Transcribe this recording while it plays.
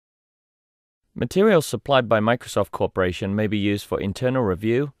Materials supplied by Microsoft Corporation may be used for internal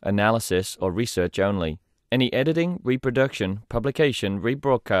review, analysis, or research only. Any editing, reproduction, publication,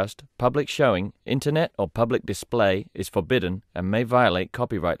 rebroadcast, public showing, internet, or public display is forbidden and may violate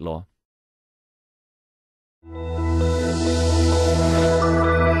copyright law.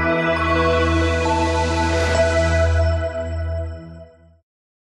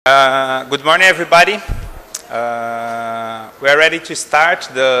 Good morning, everybody. We are ready to start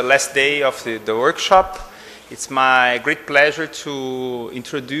the last day of the workshop. It's my great pleasure to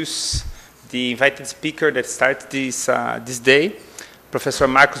introduce the invited speaker that starts this day, Professor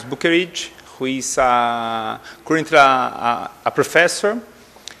Marcus Bucheridge, who is currently a professor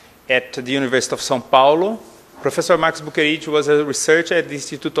at the University of São Paulo. Professor Marcus Bucheridge was a researcher at the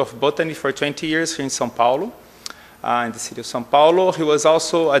Institute of Botany for 20 years here in São Paulo, in the city of São Paulo. He was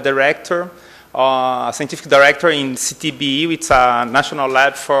also a director, a scientific director in CTBE, which is a national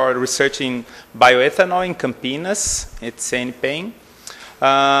lab for research in bioethanol in Campinas, at CNPEM.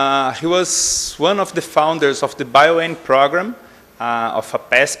 He was one of the founders of the BioEnergy program of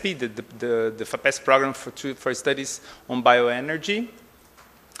FAPESP, the FAPESP program for studies on bioenergy,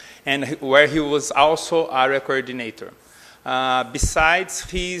 and where he was also area coordinator. Besides,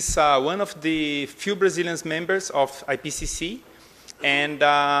 he's one of the few Brazilian members of IPCC, and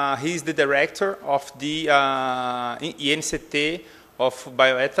he's the director of the INCT of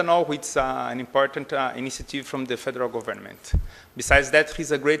bioethanol, which is an important initiative from the federal government. Besides that, he's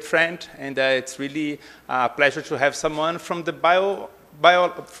a great friend, and it's really a pleasure to have someone from the bio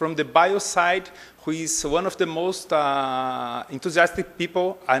side who is one of the most enthusiastic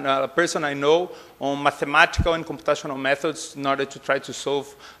people and a person I know on mathematical and computational methods in order to try to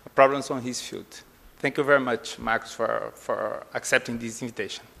solve problems on his field. Thank you very much, Marcus, for accepting this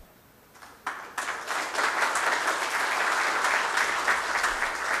invitation.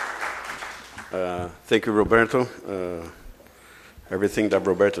 Thank you, Roberto. Everything that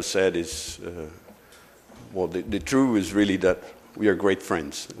Roberto said is, well, the truth is really that we are great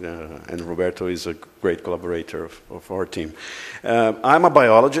friends, and Roberto is a great collaborator of our team. I'm a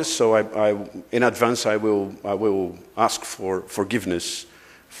biologist, so in advance I will ask for forgiveness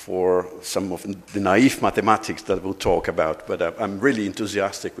for some of the naive mathematics that we'll talk about, but I'm really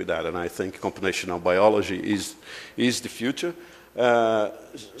enthusiastic with that, and I think computational biology is the future.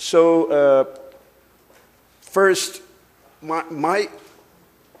 First, my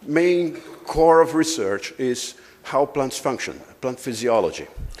main core of research is how plants function, plant physiology.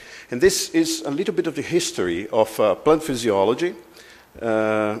 And this is a little bit of the history of plant physiology,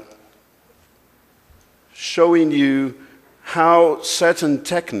 showing you how certain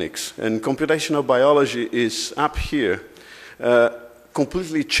techniques, and computational biology is up here,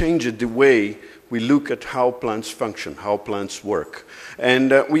 completely changed the way we look at how plants function, how plants work.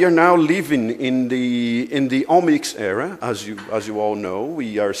 And we are now living in the omics era, as you all know.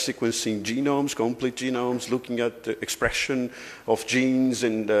 We are sequencing genomes, complete genomes, looking at the expression of genes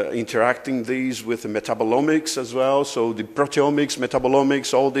and interacting these with the metabolomics as well. So the proteomics,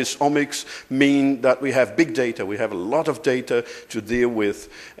 metabolomics, all these omics mean that we have big data. We have a lot of data to deal with,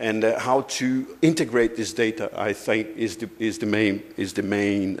 and how to integrate this data, I think, is the main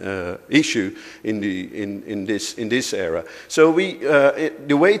issue in this era. So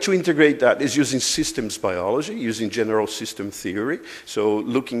the way to integrate that is using systems biology, using general system theory, so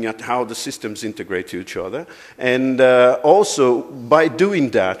looking at how the systems integrate to each other, and also by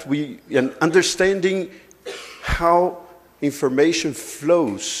doing that, and understanding how information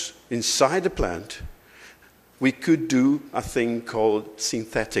flows inside the plant, we could do a thing called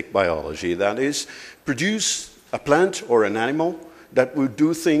synthetic biology. That is, produce a plant or an animal that will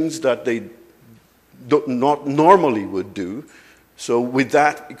do things that they not normally would do. So with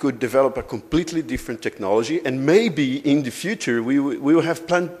that, we could develop a completely different technology, and maybe in the future we will have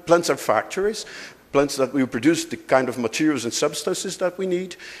plants are factories, plants that will produce the kind of materials and substances that we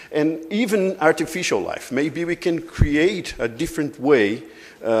need, and even artificial life. Maybe we can create a different way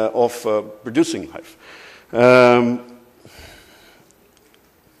of producing life.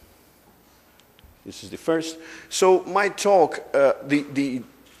 This is the first. So my talk, the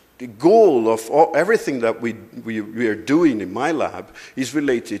goal of everything that we are doing in my lab is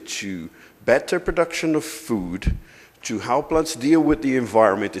related to better production of food, to how plants deal with the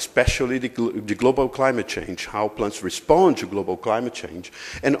environment, especially the global climate change, how plants respond to global climate change,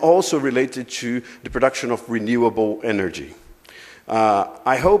 and also related to the production of renewable energy.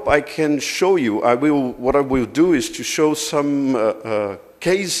 I hope I can show you, what I will do is to show some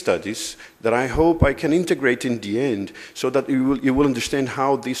case studies that I hope I can integrate in the end so that you will understand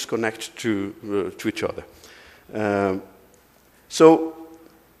how these connect to each other. So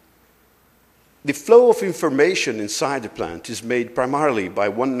the flow of information inside the plant is made primarily by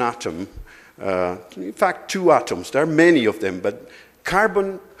one atom, in fact 2 atoms. There are many of them, but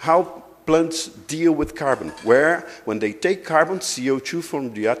carbon, how plants deal with carbon, where when they take carbon, CO2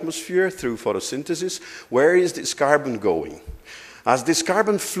 from the atmosphere through photosynthesis, where is this carbon going? As this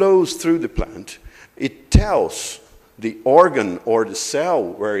carbon flows through the plant, it tells the organ or the cell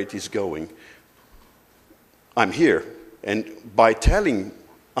where it is going, I'm here. And by telling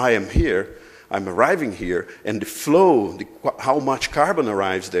I am here, I'm arriving here, and the flow, how much carbon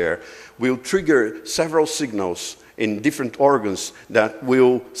arrives there, will trigger several signals in different organs that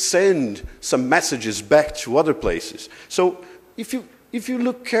will send some messages back to other places. So if you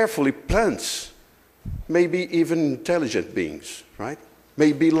look carefully, plants may be even intelligent beings, right?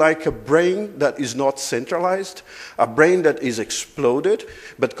 May be like a brain that is not centralized, a brain that is exploded,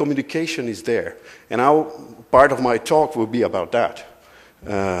 but communication is there. And part of my talk will be about that.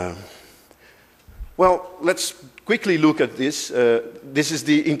 Well, let's quickly look at this. This is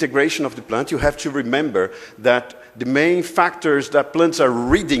the integration of the plant. You have to remember that the main factors that plants are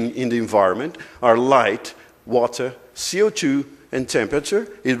reading in the environment are light, water, CO2, and temperature.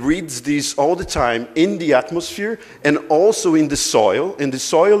 It reads these all the time in the atmosphere and also in the soil. In the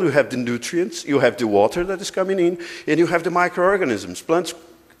soil, you have the nutrients, you have the water that is coming in, and you have the microorganisms. Plants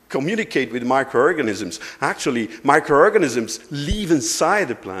communicate with microorganisms. Actually, microorganisms live inside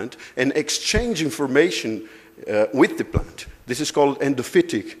the plant and exchange information with the plant. This is called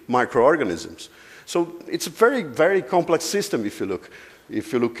endophytic microorganisms. So it's a very, very complex system if you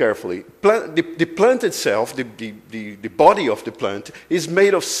look carefully. The plant itself, the body of the plant, is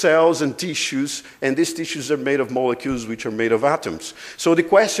made of cells and tissues, and these tissues are made of molecules which are made of atoms. So the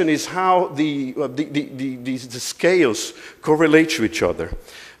question is how the scales correlate to each other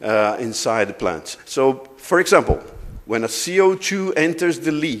inside the plant. So, for example, when a CO2 enters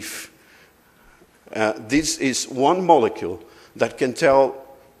the leaf, this is one molecule that can tell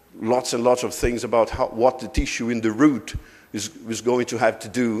lots and lots of things about what the tissue in the root is going to have to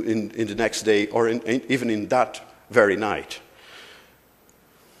do in the next day or even in that very night.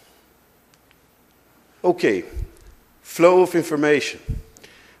 Okay, flow of information.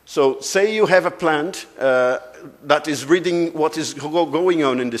 So say you have a plant that is reading what is going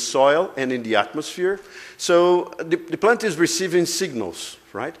on in the soil and in the atmosphere. So the plant is receiving signals,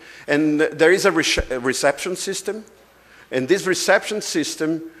 right? And there is a reception system. And this reception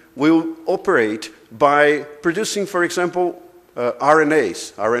system will operate by producing, for example,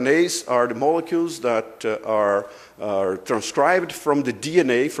 RNAs. RNAs are the molecules that are transcribed from the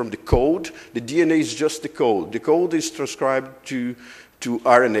DNA, from the code. The DNA is just the code. The code is transcribed to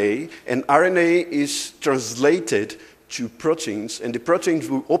RNA, and RNA is translated to proteins, and the proteins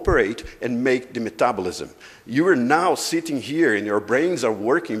will operate and make the metabolism. You are now sitting here, and your brains are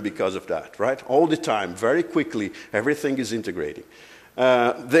working because of that, right? All the time, very quickly, everything is integrating.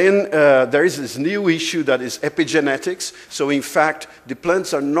 Then there is this new issue that is epigenetics. So in fact, the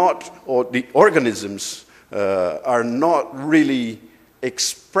plants are not, or the organisms are not really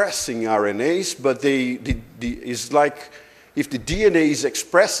expressing RNAs, but it's like if the DNA is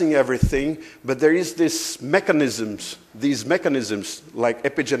expressing everything, but there is these mechanisms like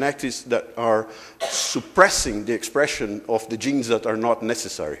epigenetics that are suppressing the expression of the genes that are not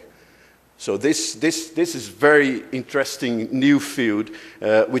necessary. So this is very interesting new field,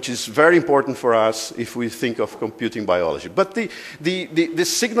 which is very important for us if we think of computing biology. But the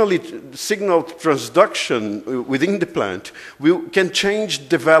signal transduction within the plant can change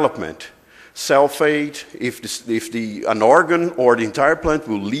development. Cell fate, if an organ or the entire plant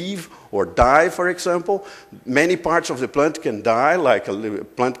will leave or die, for example. Many parts of the plant can die, like a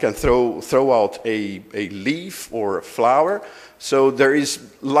plant can throw out a leaf or a flower. So there is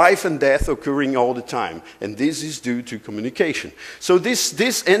life and death occurring all the time, and this is due to communication. So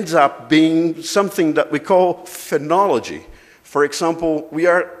this ends up being something that we call phenology. For example, we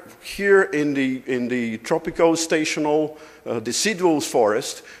are here in the tropical stational deciduous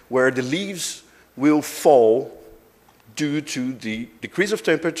forest, where the leaves will fall due to the decrease of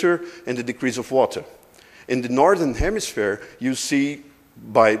temperature and the decrease of water. In the northern hemisphere, you see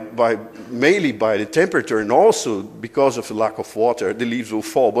mainly by the temperature and also because of the lack of water, the leaves will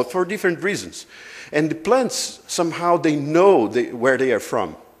fall, but for different reasons. And the plants, somehow they know where they are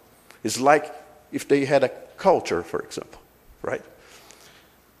from. It's like if they had a culture, for example, right?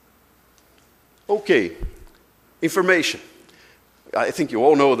 Okay, information. I think you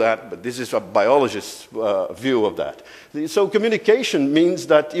all know that, but this is a biologist's view of that. So communication means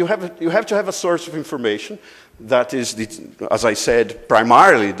that you have to have a source of information that is, as I said,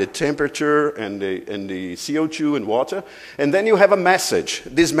 primarily the temperature and the CO2 and water. And then you have a message.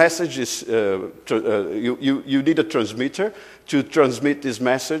 This message is, you need a transmitter to transmit this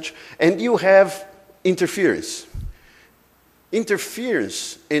message. And you have interference.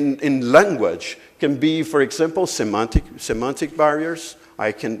 Interference in language can be, for example, semantic barriers.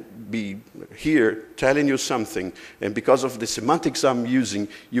 I can be here telling you something, and because of the semantics I'm using,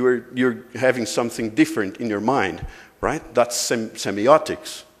 you're having something different in your mind, right? That's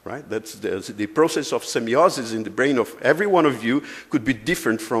semiotics, right? That's the process of semiosis in the brain of every one of you could be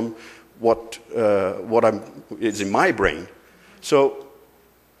different from what is in my brain. So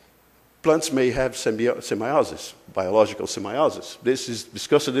plants may have semiosis, biological semiosis. This is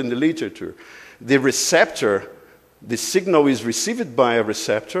discussed in the literature. The receptor, the signal is received by a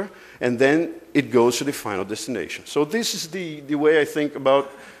receptor, and then it goes to the final destination. So this is the way I think about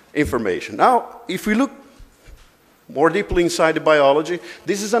information. Now, if we look more deeply inside the biology,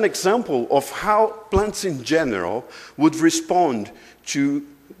 this is an example of how plants in general would respond to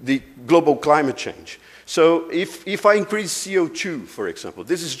the global climate change. So if I increase CO2, for example,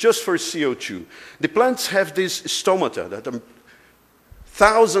 this is just for CO2. The plants have these stomata that are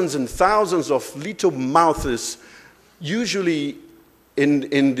thousands and thousands of little mouths, usually in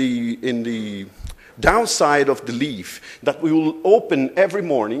the downside of the leaf, that we will open every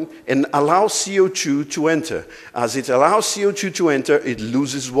morning and allow CO2 to enter. As it allows CO2 to enter, it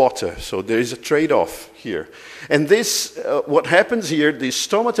loses water. So there is a trade-off here. And this, what happens here, the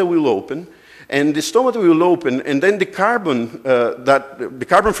stomata will open, and the stomata will open, and then the carbon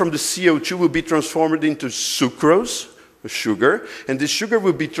from the CO2 will be transformed into sucrose, sugar, and this sugar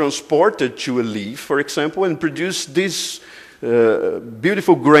will be transported to a leaf, for example, and produce this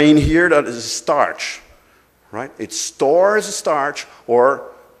beautiful grain here that is starch, right? It stores starch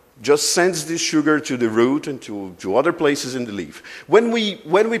or just sends this sugar to the root and to other places in the leaf. When we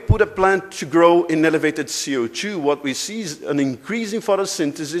put a plant to grow in elevated CO2, what we see is an increase in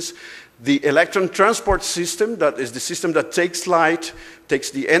photosynthesis. The electron transport system, that is the system that takes light, takes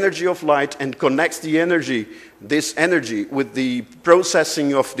the energy of light and connects this energy with the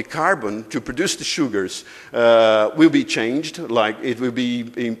processing of the carbon to produce the sugars, will be changed, like it will be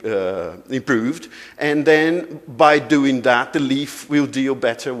improved. And then by doing that, the leaf will deal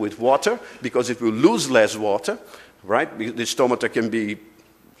better with water because it will lose less water, right? The stomata can be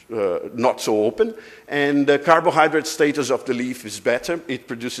not so open, and the carbohydrate status of the leaf is better. It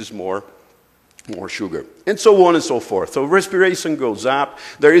produces more sugar, and so on and so forth. So respiration goes up.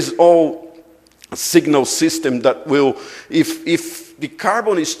 There is all a signal system that will, if the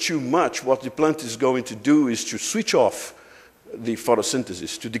carbon is too much, what the plant is going to do is to switch off the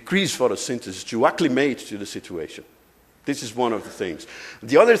photosynthesis, to decrease photosynthesis, to acclimate to the situation. This is one of the things.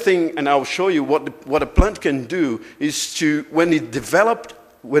 The other thing, and I'll show you what a plant can do, is to, when we develop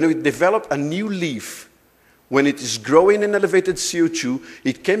a new leaf, when it is growing in elevated CO2,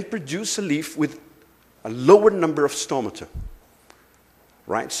 it can produce a leaf with a lower number of stomata,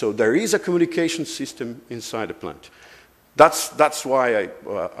 right? So there is a communication system inside the plant. That's why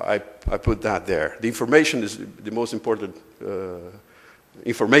I put that there. The information is the most important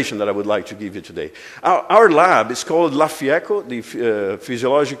information that I would like to give you today. Our lab is called LAFIECO, the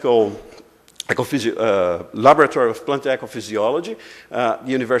Physiological Laboratory of Plant Ecophysiology, the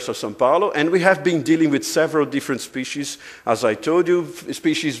University of São Paulo, and we have been dealing with several different species, as I told you,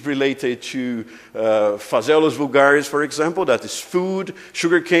 species related to Phaseolus vulgaris, for example, that is food,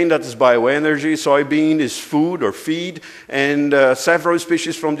 sugarcane, that is bioenergy, soybean is food or feed, and several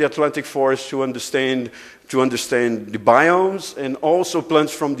species from the Atlantic forest to understand the biomes, and also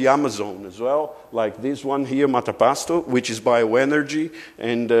plants from the Amazon as well, like this one here, matapasto, which is bioenergy,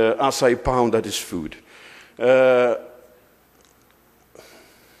 and acai palm, that is food.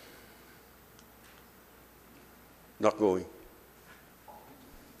 Not going.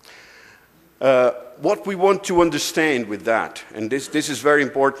 What we want to understand with that, and this is very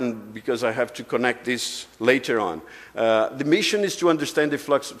important because I have to connect this later on. The mission is to understand the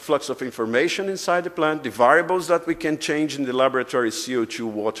flux of information inside the plant, the variables that we can change in the laboratory, CO2,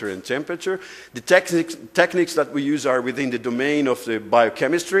 water, and temperature. The techniques that we use are within the domain of the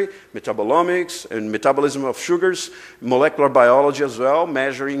biochemistry, metabolomics, and metabolism of sugars, molecular biology as well,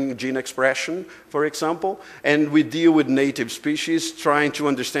 measuring gene expression, for example. And we deal with native species, trying to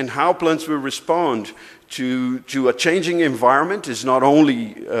understand how plants will respond to a changing environment. Is not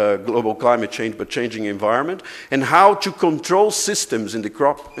only global climate change, but changing environment, and how to control systems in the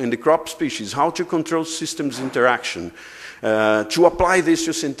crop species, how to control systems interaction. to apply this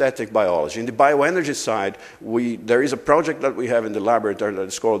to synthetic biology. In the bioenergy side, there is a project that we have in the laboratory that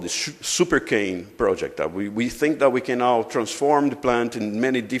is called the supercane project. We think that we can now transform the plant in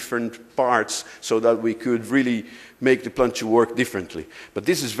many different parts so that we could really make the plant to work differently. But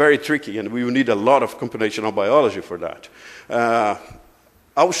this is very tricky, and we will need a lot of computational biology for that.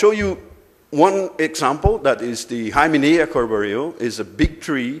 I'll show you one example, that is the Hymenea corboreal. Is a big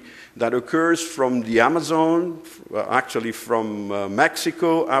tree that occurs from the Amazon, actually from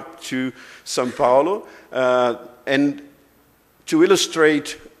Mexico up to São Paulo. And to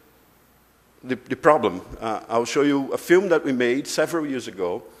illustrate the problem, I'll show you a film that we made several years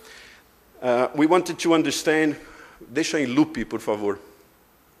ago. We wanted to understand... Deixa em loop, por favor.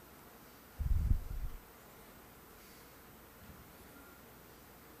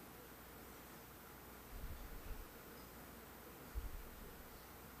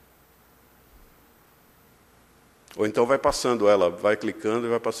 Ou então vai passando ela, vai clicando e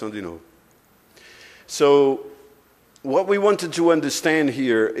vai passando de novo. So, what we wanted to understand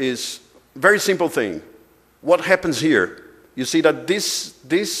here is a very simple thing. What happens here? You see that this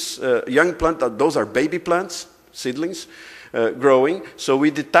young plant, those are baby plants, seedlings, growing. So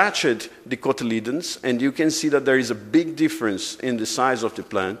we detached the cotyledons, and you can see that there is a big difference in the size of the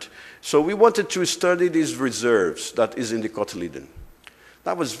plant. So we wanted to study these reserves that is in the cotyledon.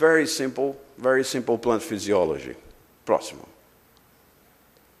 That was very simple plant physiology. Próximo.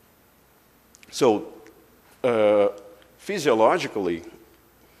 So, physiologically,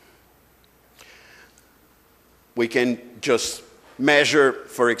 we can just measure,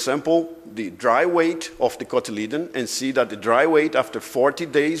 for example, the dry weight of the cotyledon and see that the dry weight after 40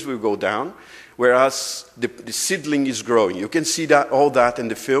 days will go down, whereas the seedling is growing. You can see that, all that in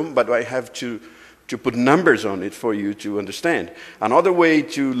the film, but I have to put numbers on it for you to understand. Another way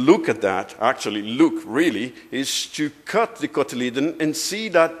to look at that, actually look really, is to cut the cotyledon and see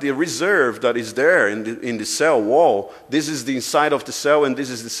that the reserve that is there in the cell wall, this is the inside of the cell and this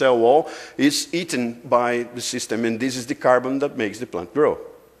is the cell wall, is eaten by the system, and this is the carbon that makes the plant grow.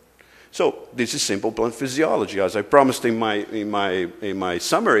 So this is simple plant physiology. As I promised in my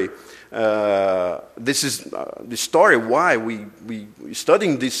summary, this is the story why we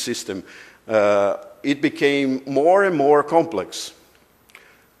studying this system. It became more and more complex.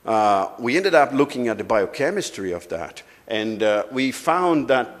 We ended up looking at the biochemistry of that, and we found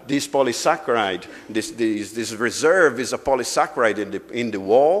that this polysaccharide, this reserve, is a polysaccharide in the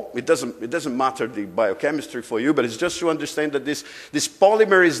wall. It doesn't matter the biochemistry for you, but it's just to understand that this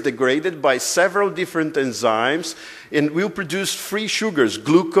polymer is degraded by several different enzymes and will produce free sugars,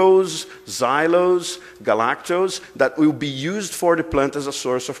 glucose, xylose, galactose, that will be used for the plant as a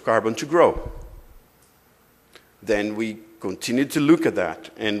source of carbon to grow. Then we continued to look at that,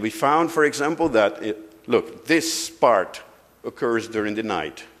 and we found, for example, that, look, this part occurs during the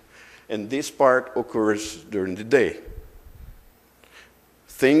night, and this part occurs during the day.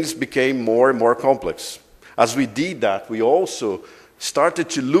 Things became more and more complex. As we did that, we also started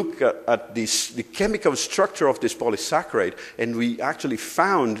to look at the chemical structure of this polysaccharide, and we actually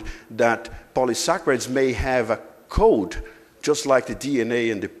found that polysaccharides may have a code, just like the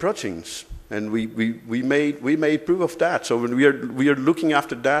DNA and the proteins. And we made proof of that. So we are looking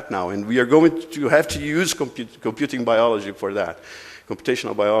after that now, and we are going to have to use computing biology for that,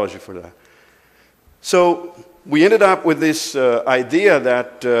 computational biology for that. So we ended up with this idea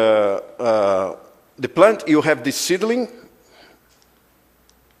that the plant, you have the seedling.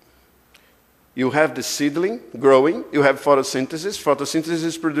 You have the seedling growing. You have photosynthesis.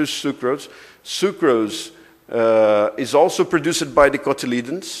 Photosynthesis produces sucrose. Sucrose is also produced by the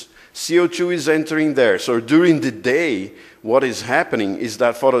cotyledons. CO2 is entering there. So during the day, what is happening is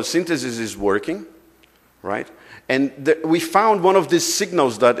that photosynthesis is working, right? And we found one of these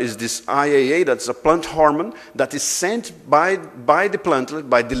signals that is this IAA, that's a plant hormone, that is sent by the plantlet,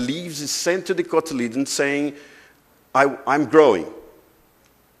 by the leaves, is sent to the cotyledon saying, I'm growing.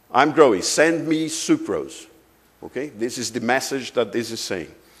 I'm growing, send me sucrose. Okay, this is the message that this is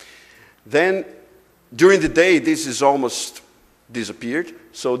saying. Then, during the day, this is almost disappeared,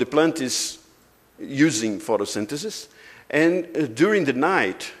 so the plant is using photosynthesis. And during the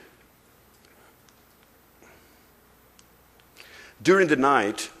night,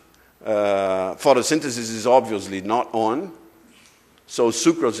 photosynthesis is obviously not on, so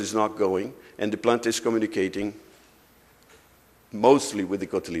sucrose is not going, and the plant is communicating mostly with the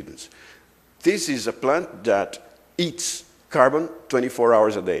cotyledons. This is a plant that eats carbon 24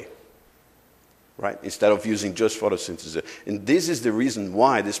 hours a day, right? Instead of using just photosynthesis. And this is the reason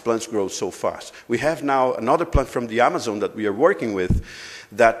why these plants grow so fast. We have now another plant from the Amazon that we are working with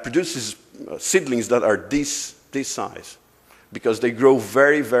that produces seedlings that are this size. because they grow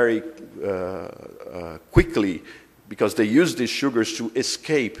very, very quickly, because they use these sugars to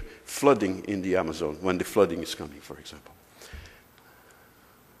escape flooding in the Amazon when the flooding is coming, for example.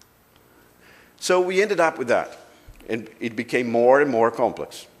 So we ended up with that, and it became more and more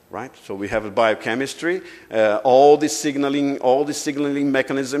complex, right? So we have a biochemistry, all the signaling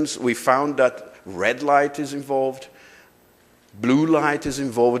mechanisms. We found that red light is involved, blue light is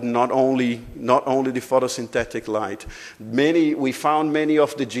involved, not only the photosynthetic light. We found many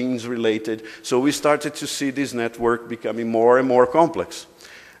of the genes related, so we started to see this network becoming more and more complex.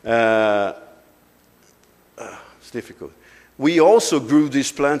 It's difficult. We also grew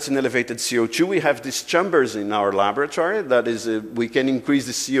these plants in elevated CO2. We have these chambers in our laboratory. That is, we can increase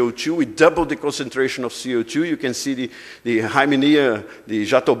the CO2. We double the concentration of CO2. You can see the Hymenea, the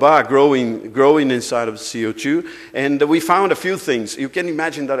jatobá growing inside of CO2. And we found a few things. You can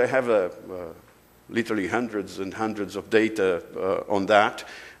imagine that I have literally hundreds and hundreds of data on that.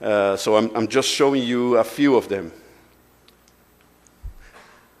 So I'm just showing you a few of them.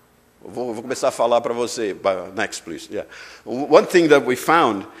 Vou começar a falar para você. Next, please. Yeah. One thing that we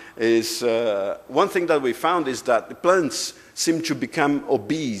found is that the plants seem to become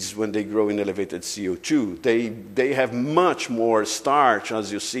obese when they grow in elevated CO2. They have much more starch,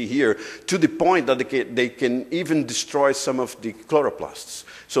 as you see here, to the point that they can even destroy some of the chloroplasts.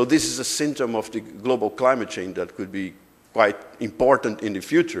 So this is a symptom of the global climate change that could be quite important in the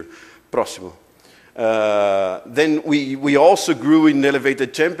future. Próximo. Then we also grew in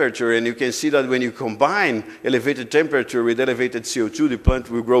elevated temperature, and you can see that when you combine elevated temperature with elevated CO2, the plant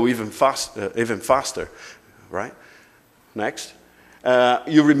will grow even faster, right? Next.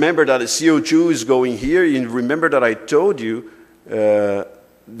 You remember that the CO2 is going here. You remember that I told you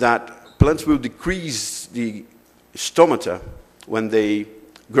that plants will decrease the stomata when they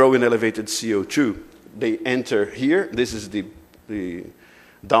grow in elevated CO2. They enter here. This is the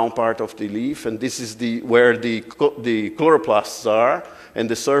down part of the leaf, and this is where the chloroplasts are, and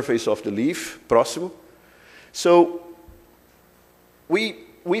the surface of the leaf. Próximo. So we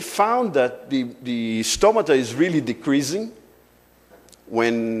found that the stomata is really decreasing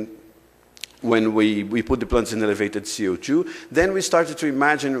when we put the plants in elevated CO2. Then we started to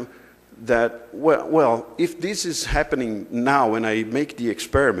imagine that, well, if this is happening now when I make the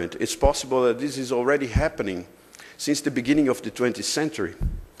experiment, it's possible that this is already happening since the beginning of the 20th century.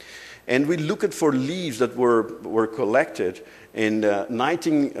 And we looked for leaves that were collected in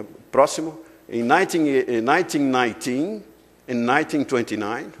 1919 and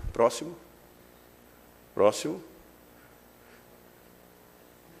 1929. Próximo. Próximo.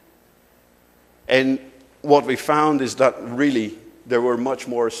 And what we found is that really there were much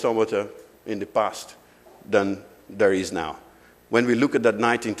more stomata in the past than there is now. When we look at that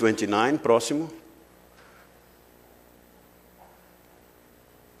 1929, próximo,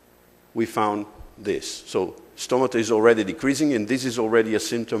 we found this. So stomata is already decreasing, and this is already a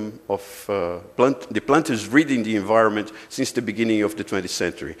symptom of the plant is reading the environment since the beginning of the 20th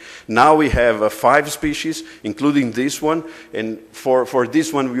century. Now we have 5 species, including this one, and for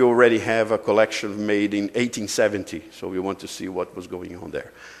this one we already have a collection made in 1870, so we want to see what was going on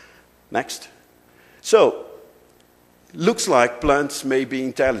there. Next. So, looks like plants may be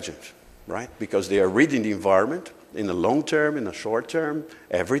intelligent, right? Because they are reading the environment in the long term, in the short term,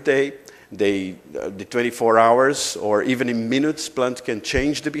 every day. The 24 hours or even in minutes, plants can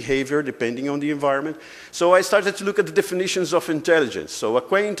change the behavior depending on the environment. So I started to look at the definitions of intelligence. So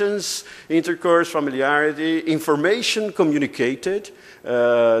acquaintance, intercourse, familiarity, information communicated,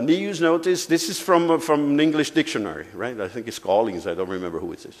 news notice. This is from an English dictionary, right? I think it's Collins, I don't remember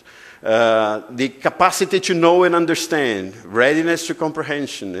who it is. The capacity to know and understand, readiness to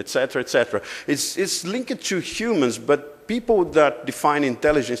comprehension, etc., etc. It's linked to humans, but people that define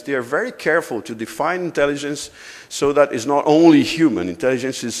intelligence, they are very careful to define intelligence so that it's not only human.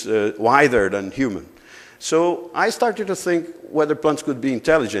 Intelligence is wider than human. So I started to think whether plants could be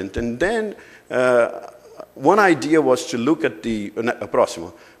intelligent, and then one idea was to look at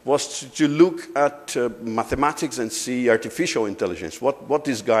mathematics and see artificial intelligence, what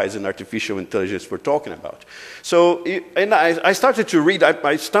these guys in artificial intelligence were talking about. So, and I started to read,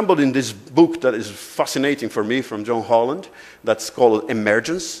 I stumbled in this book that is fascinating for me from John Holland, that's called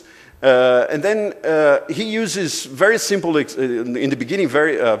Emergence. And then he uses very simple, in the beginning,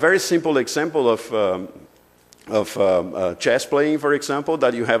 very simple example of chess playing, for example,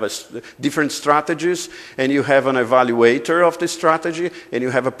 that you have different strategies, and you have an evaluator of the strategy, and you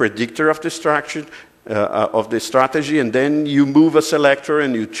have a predictor of the strategy, and then you move a selector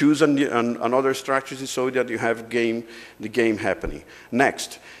and you choose another strategy so that you have the game happening.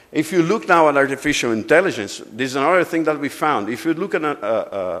 Next, If you look now at artificial intelligence, this is another thing that we found. If you look at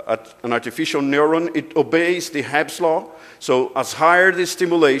an artificial neuron, it obeys the Hebb's law. So as higher the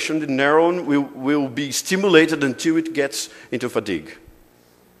stimulation, the neuron will be stimulated until it gets into fatigue.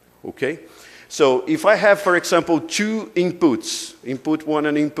 Okay? So if I have, for example, two inputs, input 1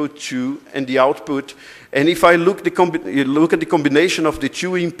 and input 2, and the output, and if I look at the combination of the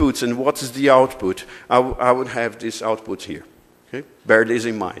two inputs and what is the output, I would have this output here. Okay? Bear this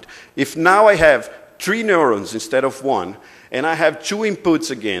in mind. If now I have 3 neurons instead of 1, and I have 2 inputs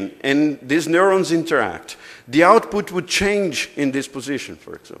again, and these neurons interact, the output would change in this position,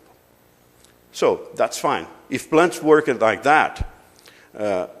 for example. So that's fine. If plants work like that,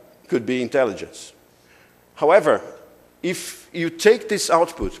 could be intelligence. However, if you take this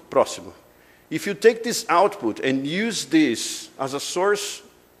output, próximo, if you take this output and use this as a source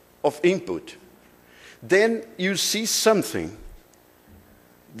of input, then you see something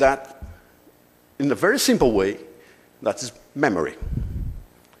that, in a very simple way, that is memory.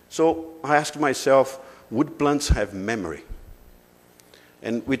 So I asked myself, would plants have memory?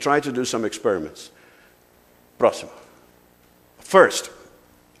 And we tried to do some experiments. Próximo. First,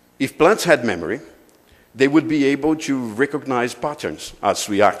 if plants had memory, they would be able to recognize patterns, as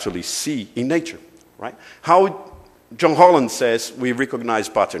we actually see in nature, right? How John Holland says we recognize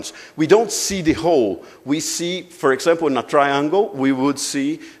patterns. We don't see the whole. We see, for example, in a triangle, we would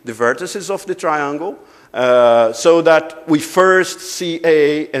see the vertices of the triangle, so that we first see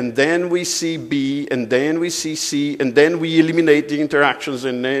A, and then we see B, and then we see C, and then we eliminate the interactions,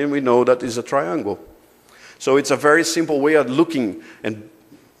 and then we know that is a triangle. So it's a very simple way of looking, and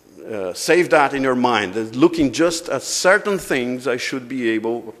save that in your mind. Looking just at certain things, a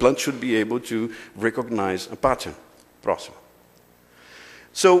plant should be able to recognize a pattern. Próximo.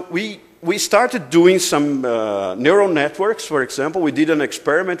 So we started doing some neural networks, for example. We did an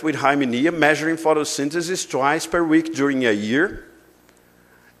experiment with Jaime Nia, measuring photosynthesis twice per week during a year.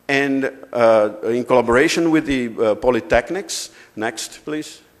 And in collaboration with the polytechnics. Next,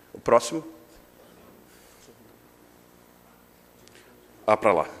 please. Próximo.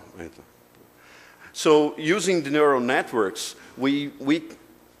 Para lá. So using the neural networks, we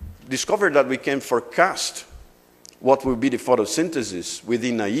discovered that we can forecast what will be the photosynthesis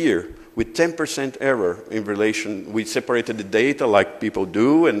within a year with 10% error in relation. We separated the data like people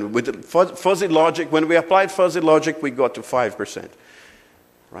do, and with fuzzy logic, when we applied fuzzy logic, we got to 5%.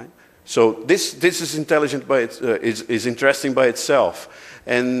 Right? So this is intelligent by is interesting by itself.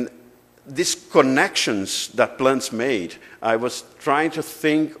 And these connections that plants made, I was trying to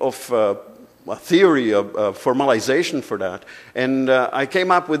think of a theory of formalization for that, and I came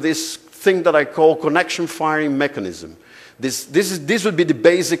up with this thing that I call connection firing mechanism. This would be the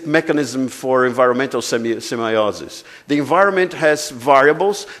basic mechanism for environmental semiosis. The environment has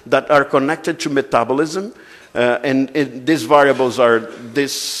variables that are connected to metabolism, and these variables are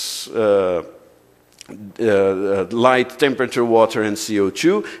this light, temperature, water, and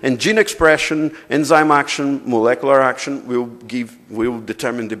CO2, and gene expression, enzyme action, molecular action will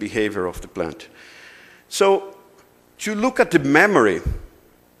determine the behavior of the plant. So to look at the memory,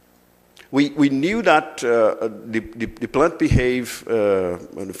 we knew that the plant behave,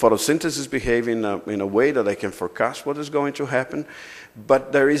 the photosynthesis behave in a way that I can forecast what is going to happen,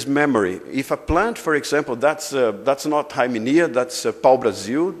 but there is memory. If a plant, for example, that's not Jaime Nia, that's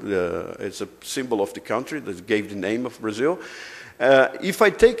pau-brasil, it's a symbol of the country that gave the name of Brazil. If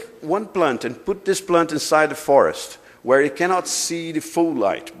I take one plant and put this plant inside the forest, where it cannot see the full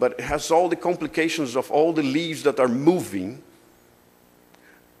light, but it has all the complications of all the leaves that are moving,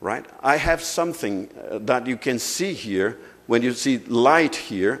 right? I have something that you can see here. When you see light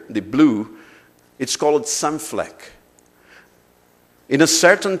here, the blue, it's called sunfleck. In a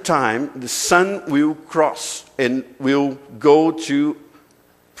certain time, the sun will cross and will go to,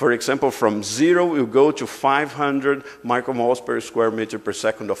 for example, from 0, we'll go to 500 micromoles per square meter per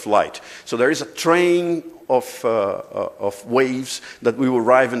second of light. So there is a train of waves that will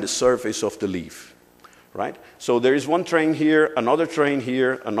arrive in the surface of the leaf, right? So there is one train here, another train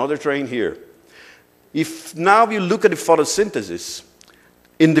here, another train here. If now you look at the photosynthesis,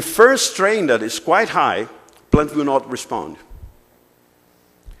 in the first train that is quite high, plant will not respond.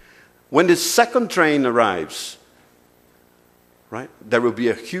 When the second train arrives, right, there will be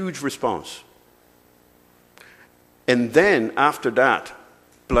a huge response. And then, after that,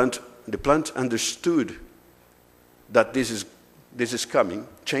 the plant understood that this is coming,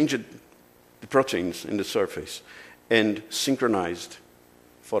 changed the proteins in the surface, and synchronized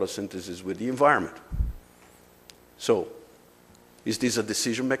photosynthesis with the environment. So, is this a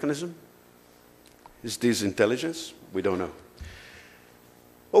decision mechanism? Is this intelligence? We don't know.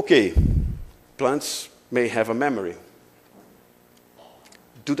 Okay, plants may have a memory.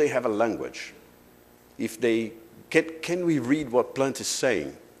 Do they have a language? If they can we read what plant is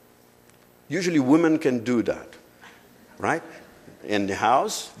saying? Usually women can do that, right? In the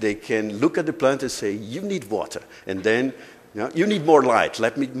house, they can look at the plant and say, you need water, and then you need more light,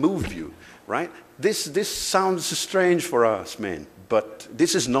 let me move you, right? This sounds strange for us men, but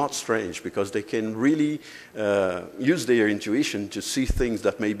this is not strange because they can really use their intuition to see things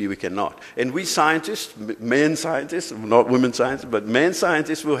that maybe we cannot. And we scientists, men scientists, not women scientists, but men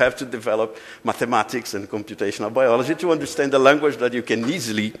scientists will have to develop mathematics and computational biology to understand the language that you can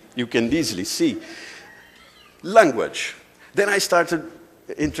easily see. Language. Then I started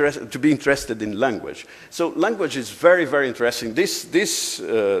to be interested in language. So language is very, very interesting. This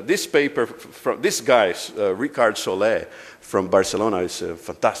paper from this guy, Ricard Soler from Barcelona, is a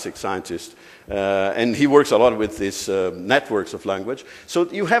fantastic scientist. And he works a lot with these networks of language. So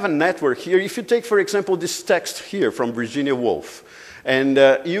you have a network here. If you take, for example, this text here from Virginia Woolf, and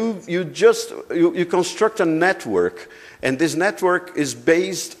you construct a network, and this network is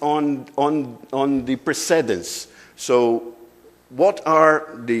based on the precedence. So what are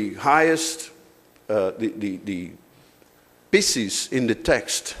the highest, the pieces in the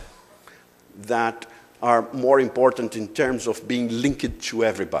text that are more important in terms of being linked to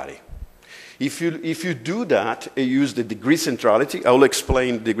everybody? If you do that, you use the degree centrality. I will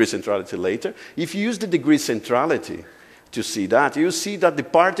explain degree centrality later. If you use the degree centrality to see that, you see that the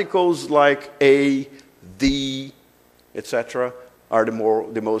particles like A, D, etc. are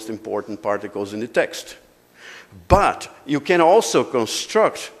the most important particles in the text. But you can also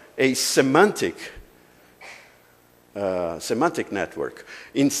construct a semantic network.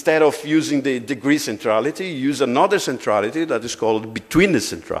 Instead of using the degree centrality, you use another centrality that is called betweenness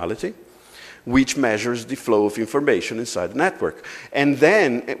centrality, which measures the flow of information inside the network. And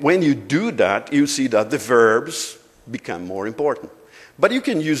then, when you do that, you see that the verbs become more important. But you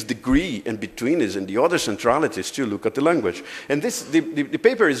can use degree and betweenness and the other centralities to look at the language. And the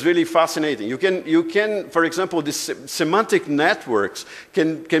paper is really fascinating. You can, for example, the semantic networks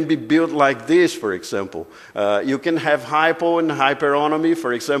can be built like this, for example. You can have hypo and hyperonymy.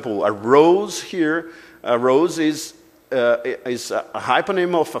 For example, a rose here, a rose is a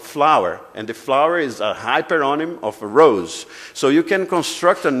hyponym of a flower, and the flower is a hyperonym of a rose. So you can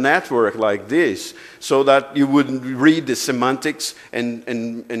construct a network like this so that you would read the semantics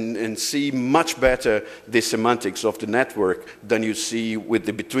and see much better the semantics of the network than you see with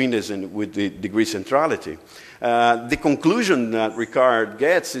the betweenness and with the degree centrality. The conclusion that Ricard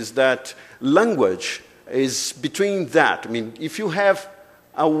gets is that language is between that. I mean, if you have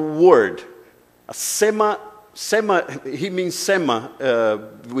a word, a he means sema,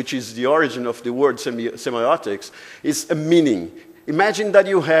 which is the origin of the word semiotics, is a meaning. Imagine that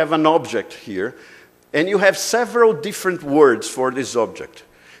you have an object here, and you have several different words for this object.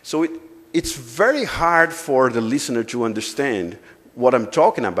 So it's very hard for the listener to understand what I'm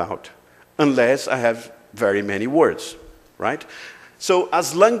talking about unless I have very many words, right? So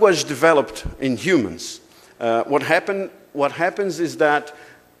as language developed in humans, what happens is that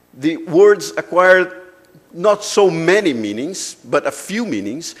the words acquired not so many meanings, but a few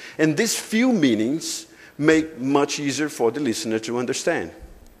meanings, and these few meanings make much easier for the listener to understand.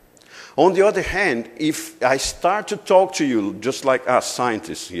 On the other hand, if I start to talk to you, just like us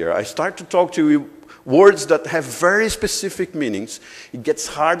scientists here, I start to talk to you words that have very specific meanings, it gets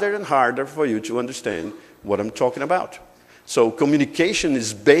harder and harder for you to understand what I'm talking about. So communication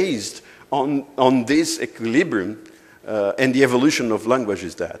is based on this equilibrium, and the evolution of language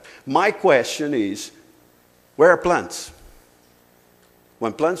is that. My question is, where are plants?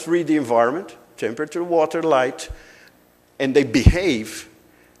 When plants read the environment, temperature, water, light, and they behave,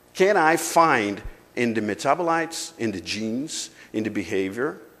 can I find in the metabolites, in the genes, in the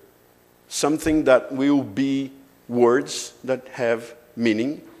behavior, something that will be words that have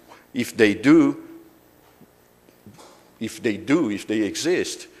meaning? If they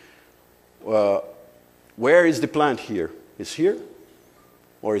exist, where is the plant here? Is here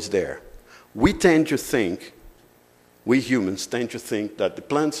or is there? We humans tend to think that the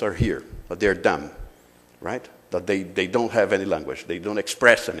plants are here, that they're dumb, right? That they don't have any language, they don't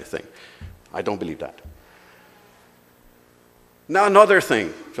express anything. I don't believe that. Now another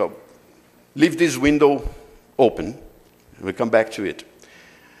thing, so leave this window open, and we'll come back to it.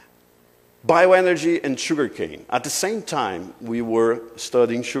 Bioenergy and sugarcane. At the same time, we were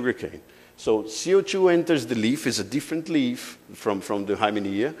studying sugarcane. So CO2 enters the leaf, is a different leaf from the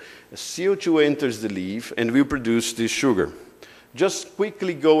Hymenea. CO2 enters the leaf and we produce this sugar. just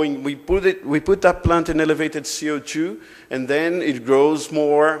quickly going, we put that plant in elevated CO2, and then it grows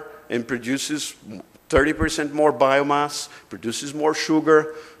more and produces 30% more biomass, produces more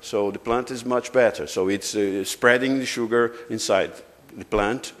sugar, so the plant is much better. So it's spreading the sugar inside the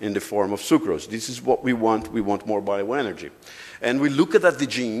plant in the form of sucrose. This is what we want. We want more bioenergy. And we look at the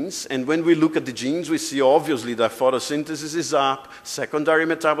genes, and when we look at the genes, we see obviously that photosynthesis is up, secondary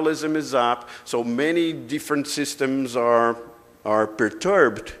metabolism is up, so many different systems are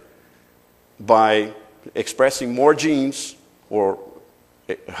perturbed by expressing more genes or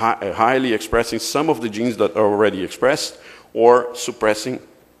highly expressing some of the genes that are already expressed or suppressing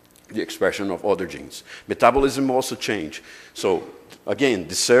the expression of other genes. Metabolism also change. So again,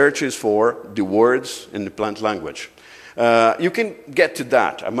 the search is for the words in the plant language. You can get to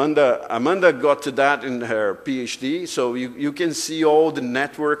that. Amanda got to that in her PhD, so you can see all the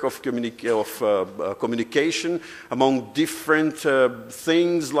network of communication among different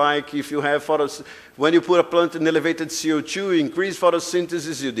things, like if you have when you put a plant in elevated CO2, you increase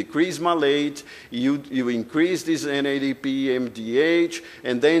photosynthesis, you decrease malate, you increase this NADP, MDH,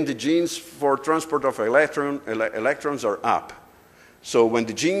 and then the genes for transport of electrons are up. So when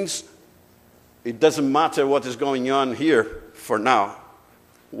the genes, it doesn't matter what is going on here for now.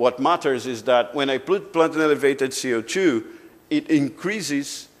 What matters is that when I put plant in elevated CO2, it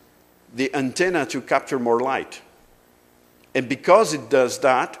increases the antenna to capture more light. And because it does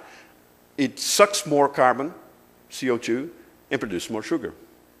that, it sucks more carbon, CO2, and produces more sugar.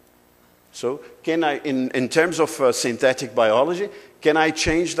 So can I, in terms of synthetic biology, can I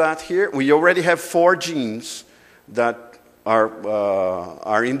change that here? We already have 4 genes that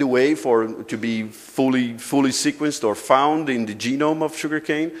are in the way to be fully sequenced or found in the genome of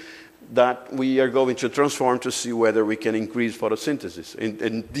sugarcane that we are going to transform to see whether we can increase photosynthesis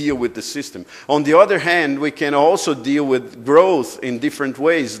and deal with the system. On the other hand, we can also deal with growth in different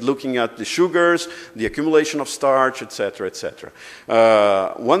ways, looking at the sugars, the accumulation of starch, etc., etc.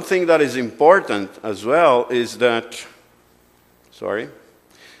 One thing that is important as well is that,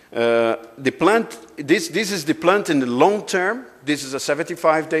 the plant, this is the plant in the long term. This is a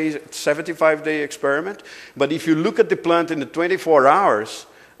 75-day experiment. But if you look at the plant in the 24 hours,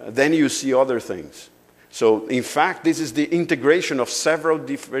 then you see other things. So in fact, this is the integration of several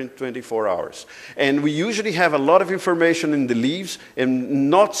different 24 hours. And we usually have a lot of information in the leaves and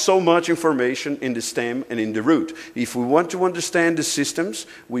not so much information in the stem and in the root. If we want to understand the systems,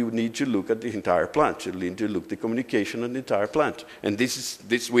 we would need to look at the entire plant. We need to look at the communication of the entire plant. And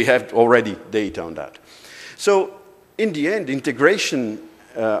we have already data on that. So in the end, integration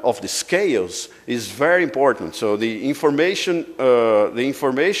of the scales is very important. So the information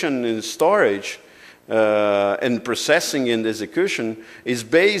in storage and processing and execution is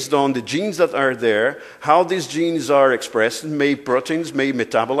based on the genes that are there, how these genes are expressed, made proteins, made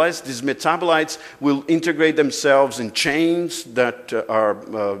metabolites. These metabolites will integrate themselves in chains that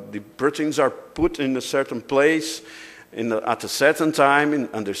the proteins are put in a certain place at a certain time,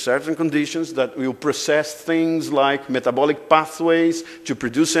 under certain conditions, that will process things like metabolic pathways to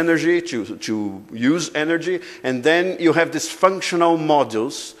produce energy, to use energy, and then you have these functional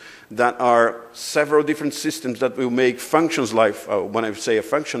modules that are several different systems that will make functions like, when I say a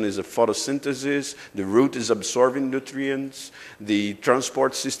function, is a photosynthesis, the root is absorbing nutrients, the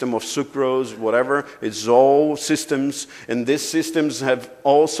transport system of sucrose, whatever, it's all systems, and these systems have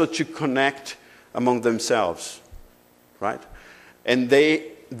also to connect among themselves. Right? And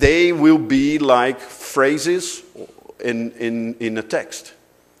they will be like phrases in a text.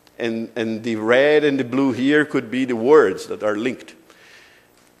 And the red and the blue here could be the words that are linked.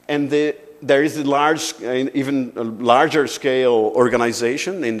 And there is a even a larger scale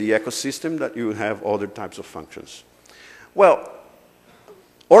organization in the ecosystem that you have other types of functions. Well,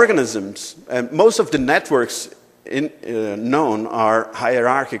 organisms, most of the networks known are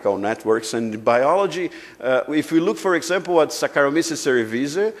hierarchical networks, and in biology, if we look, for example, at Saccharomyces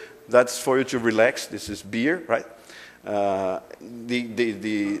cerevisiae, that's for you to relax. This is beer, right?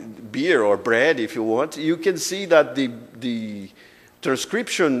 The beer or bread, if you want, you can see that the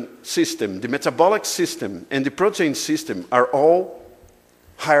transcription system, the metabolic system, and the protein system are all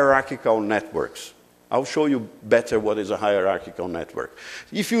hierarchical networks. I'll show you better what is a hierarchical network.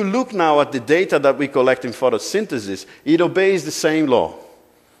 If you look now at the data that we collect in photosynthesis, it obeys the same law.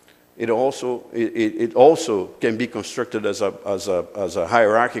 It also can be constructed as a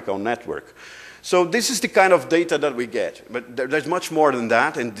hierarchical network. So this is the kind of data that we get. But there's much more than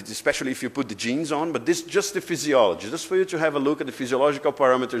that, and especially if you put the genes on. But this is just the physiology, just for you to have a look at the physiological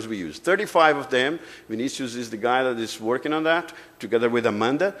parameters we use. 35 of them. Vinicius is the guy that is working on that, together with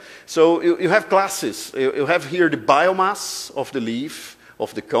Amanda. So you have classes. You have here the biomass of the leaf,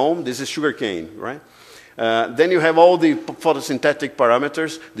 of the comb. This is sugarcane, right? Then you have all the photosynthetic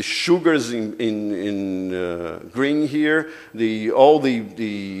parameters, the sugars in green here, all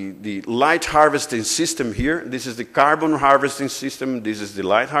the light harvesting system here. This is the carbon harvesting system. This is the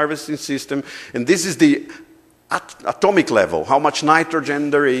light harvesting system. And this is the atomic level, how much nitrogen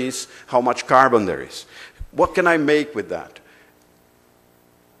there is, how much carbon there is. What can I make with that?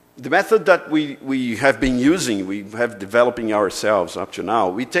 The method that we have been using, we have developing ourselves up to now,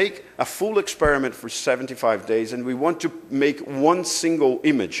 we take a full experiment for 75 days and we want to make one single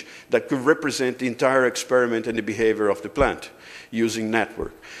image that could represent the entire experiment and the behavior of the plant using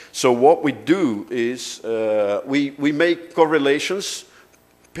network. So what we do is we make correlations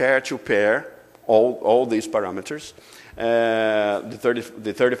pair to pair, all these parameters,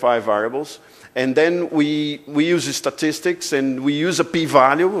 the 35 variables. And then we use statistics and we use a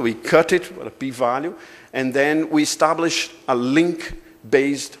p-value, we cut it with a p-value, and then we establish a link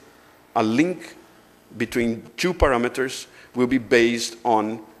between two parameters will be based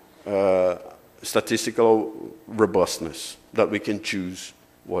on statistical robustness, that we can choose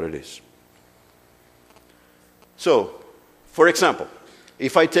what it is. So, for example,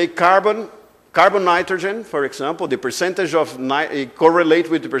 if I take carbon-nitrogen, for example, the percentage of correlate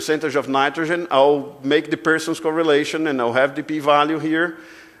with the percentage of nitrogen, I'll make the Pearson's correlation and I'll have the p-value here.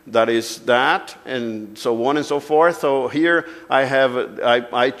 That is that, and so on and so forth. So here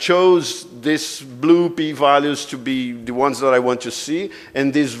I chose these blue p-values to be the ones that I want to see,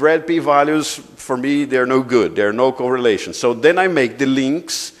 and these red p-values, for me, they're no good. They're no correlation. So then I make the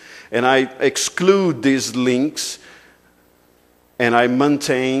links, and I exclude these links, and I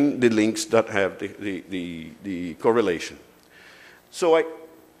maintain the links that have the correlation. So I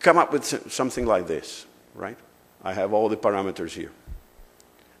come up with something like this, right? I have all the parameters here.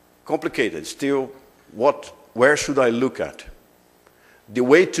 Complicated, still, where should I look at? The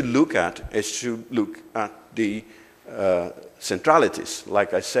way to look at is to look at the centralities,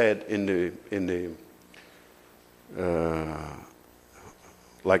 like I said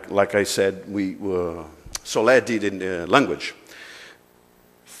like I said, Soler did in the language.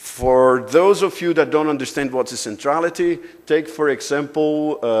 For those of you that don't understand what's a centrality, take, for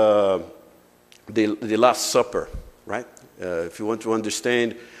example, the Last Supper, right? If you want to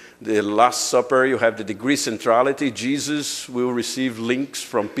understand the Last Supper, you have the degree centrality. Jesus will receive links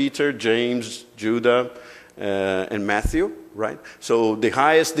from Peter, James, Judah, and Matthew, right? So the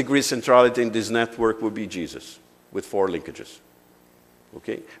highest degree centrality in this network will be Jesus, with 4 linkages,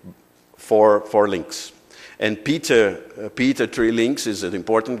 okay? 4 links. And Peter, 3 links, is an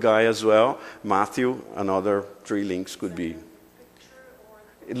important guy as well. Matthew, another 3 links could be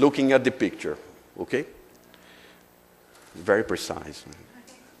looking at the picture, okay? Very precise.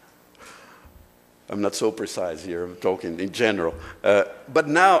 I'm not so precise here, I'm talking in general. But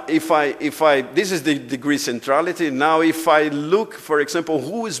now, this is the degree centrality. Now, if I look, for example,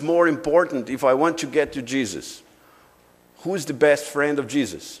 who is more important if I want to get to Jesus? Who is the best friend of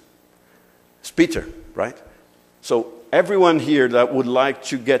Jesus? It's Peter, right? So everyone here that would like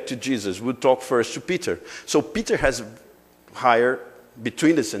to get to Jesus would talk first to Peter. So Peter has higher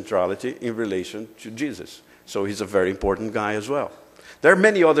between the centrality in relation to Jesus. So he's a very important guy as well. There are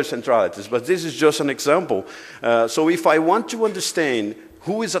many other centralities, but this is just an example. So if I want to understand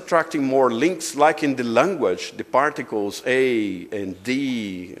who is attracting more links, like in the language, the particles A and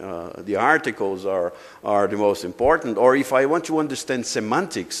D, the articles are the most important. Or if I want to understand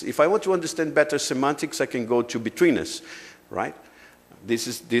semantics, if I want to understand better semantics, I can go to betweenness, right? This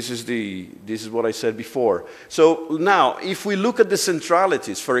is what I said before. So now, if we look at the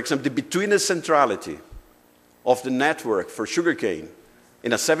centralities, for example, the betweenness centrality of the network for sugarcane,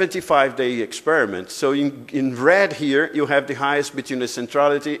 in a 75-day experiment. So in red here, you have the highest betweenness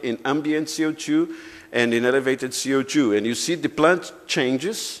centrality in ambient CO2 and in elevated CO2. And you see the plant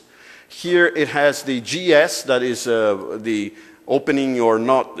changes. Here it has the GS, that is the opening or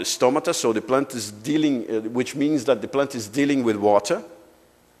not the stomata. So the plant is dealing, which means that the plant is dealing with water,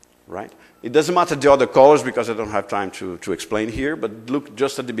 right? It doesn't matter the other colors because I don't have time to explain here, but look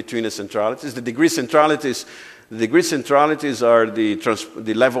just at the betweenness centralities. The degree centralities are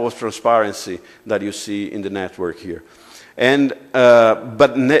the level of transparency that you see in the network here. And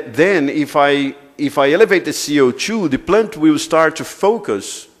then if I elevate the CO2, the plant will start to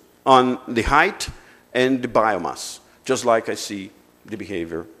focus on the height and the biomass, just like I see the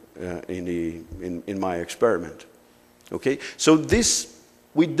behavior in my experiment. Okay, so this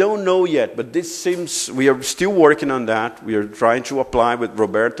we don't know yet, but this seems we are still working on that. We are trying to apply with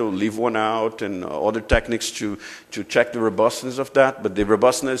Roberto, leave one out, and other techniques to check the robustness of that. But the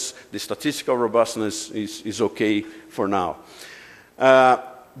robustness, the statistical robustness, is okay for now.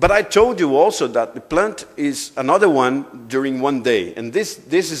 But I told you also that the plant is another one during one day. And this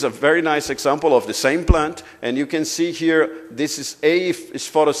is a very nice example of the same plant. And you can see here, this is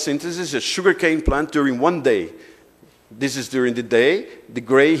photosynthesis, a sugarcane plant during one day. This is during the day. The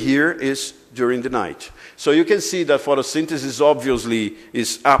gray here is during the night. So you can see that photosynthesis obviously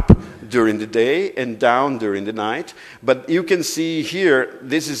is up during the day and down during the night. But you can see here,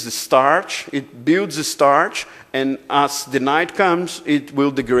 this is the starch. It builds the starch, and as the night comes, it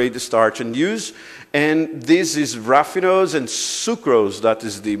will degrade the starch and use. And this is raffinose and sucrose. That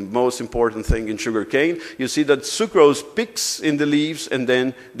is the most important thing in sugarcane. You see that sucrose peaks in the leaves and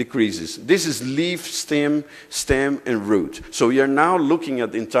then decreases. This is leaf, stem, and root. So we are now looking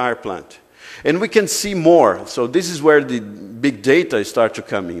at the entire plant. And we can see more. So this is where the big data start to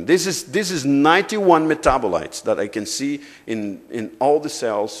come in. This is 91 metabolites that I can see in all the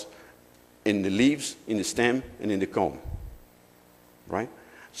cells, in the leaves, in the stem, and in the comb. Right?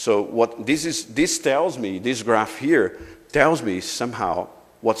 So what this tells me, this graph here, tells me somehow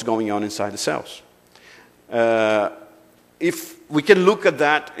what's going on inside the cells. If we can look at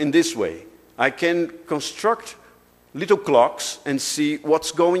that in this way, I can construct little clocks and see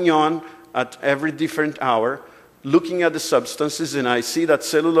what's going on at every different hour, looking at the substances, and I see that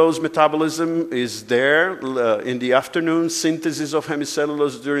cellulose metabolism is there in the afternoon, synthesis of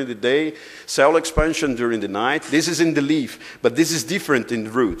hemicellulose during the day, cell expansion during the night. This is in the leaf, but this is different in the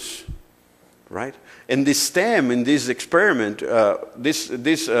roots, right? And the stem in this experiment, this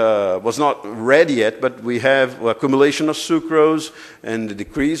was not ready yet, but we have accumulation of sucrose and the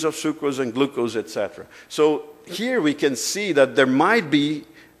decrease of sucrose and glucose, etc. So here we can see that there might be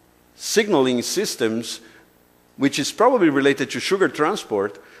signaling systems which is probably related to sugar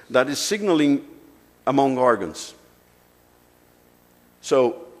transport, that is signaling among organs.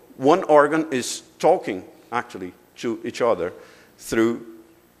 So one organ is talking, actually, to each other through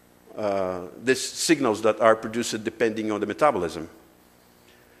these signals that are produced depending on the metabolism.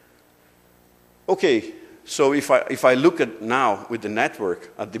 Okay, so if I look at now with the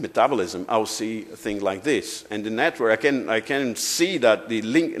network at the metabolism, I'll see a thing like this. And the network, I can see that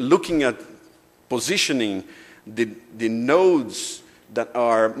looking at positioning the nodes that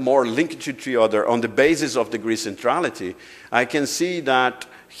are more linked to each other on the basis of degree centrality, I can see that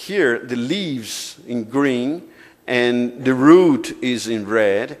here the leaves in green and the root is in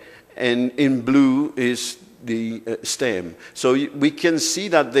red, and in blue is the stem. So we can see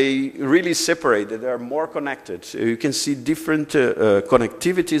that they really separate, that they are more connected. So you can see different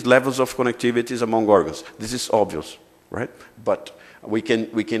connectivities, levels of connectivities among organs. This is obvious, right? But we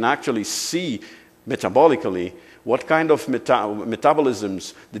can actually see metabolically what kind of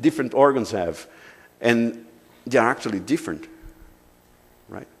metabolisms the different organs have, and they are actually different,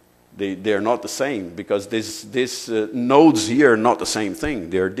 right? They are not the same, because these nodes here are not the same thing.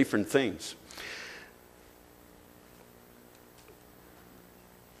 They are different things.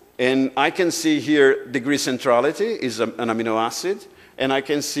 And I can see here degree centrality is an amino acid, and I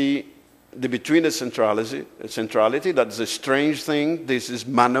can see the between the centrality, that's a strange thing. This is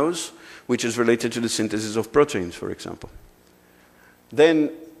mannose, which is related to the synthesis of proteins, for example.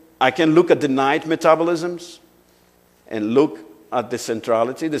 Then I can look at the night metabolisms and look at the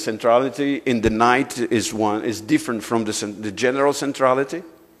centrality. The centrality in the night is different from the general centrality.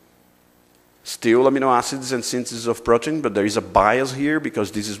 Still amino acids and synthesis of protein, but there is a bias here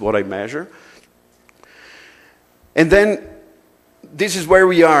because this is what I measure. And then this is where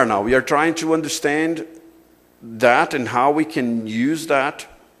we are now. We are trying to understand that and how we can use that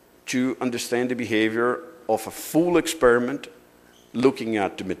to understand the behavior of a full experiment, looking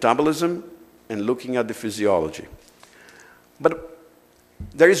at the metabolism and looking at the physiology. But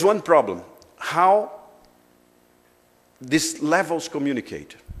there is one problem: how these levels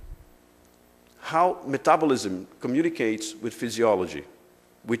communicate. How metabolism communicates with physiology,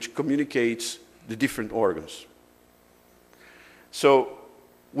 which communicates the different organs. So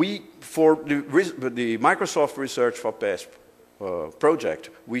for the Microsoft Research for PESP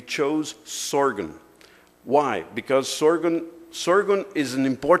project, we chose sorghum. Why? Because sorghum is an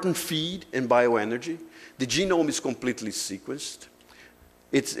important feed in bioenergy. The genome is completely sequenced.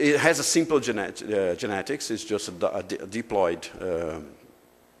 It has a simple genetics. It's just a diploid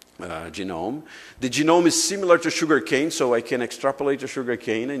genome. The genome is similar to sugarcane, so I can extrapolate to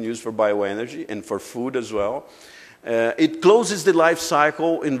sugarcane and use for bioenergy and for food as well. It closes the life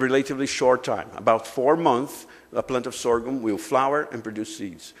cycle in relatively short time. About 4 months, a plant of sorghum will flower and produce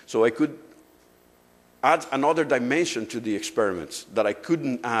seeds. So I could add another dimension to the experiments that I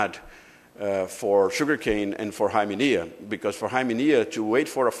couldn't add for sugarcane and for Hymenea, because for Hymenea, to wait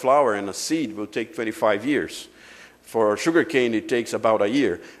for a flower and a seed will take 25 years. For sugarcane, it takes about a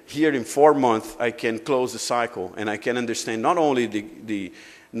year. Here in 4 months, I can close the cycle, and I can understand not only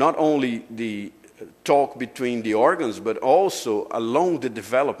the talk between the organs, but also along the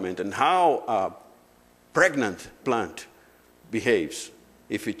development and how a pregnant plant behaves.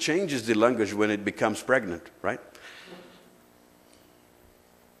 If it changes the language when it becomes pregnant, right?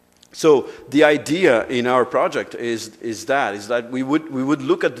 So the idea in our project is that we would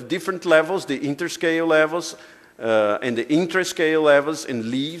look at the different levels, the interscale levels and the intrascale levels in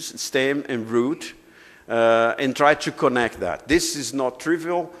leaves, stem, and root, and try to connect that. This is not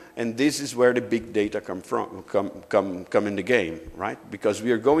trivial, and this is where the big data come in the game, right? Because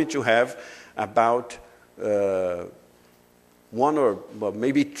we are going to have about 1 or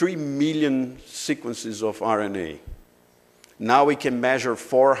maybe 3 million sequences of RNA. Now we can measure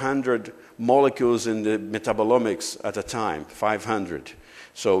 400 molecules in the metabolomics at a time, 500.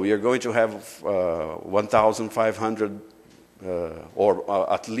 So we are going to have 1,500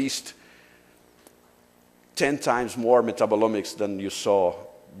 or at least 10 times more metabolomics than you saw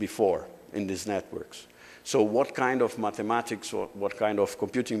before in these networks. So what kind of mathematics or what kind of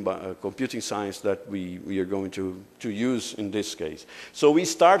computing science that we are going to use in this case? So we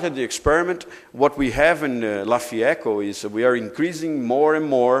started the experiment. What we have in LaFieco is we are increasing more and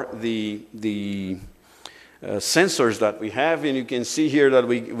more the sensors that we have, and you can see here that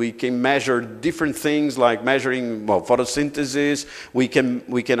we can measure different things like measuring photosynthesis. We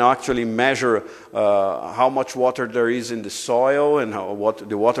can actually measure how much water there is in the soil and what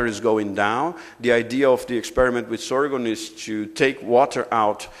the water is going down. The idea of the experiment with sorghum is to take water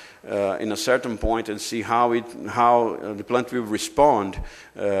out in a certain point and see how the plant will respond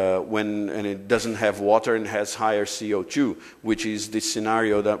when it doesn't have water and has higher CO2, which is the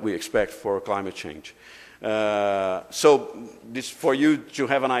scenario that we expect for climate change. So this, for you to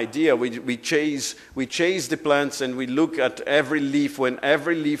have an idea, we chase the plants and we look at every leaf. When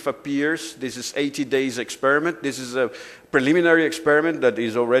every leaf appears, this is 80 days experiment. This is a preliminary experiment that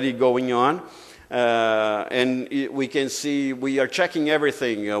is already going on. And we can see we are checking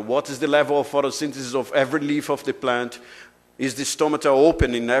everything. What is the level of photosynthesis of every leaf of the plant? Is the stomata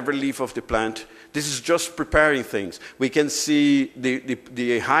open in every leaf of the plant? This is just preparing things. We can see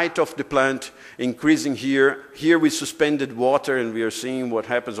the height of the plant increasing here. Here we suspended water and we are seeing what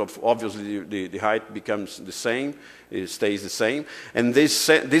happens. Obviously the height becomes the same. It stays the same. And this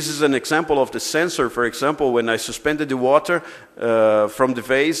is an example of the sensor. For example, when I suspended the water from the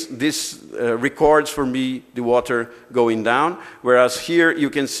vase, this records for me the water going down. Whereas here you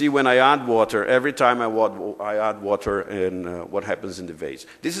can see when I add water, every time I add water and what happens in the vase.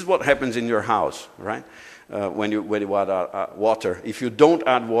 This is what happens in your house, right? When you add water. If you don't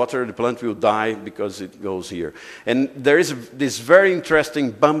add water, the plant will die because it goes here. And there is this very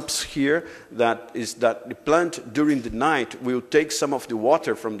interesting bumps here that the plant during the night will take some of the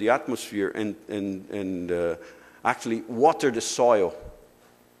water from the atmosphere and actually water the soil,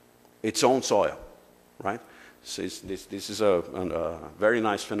 its own soil, right? So this is a very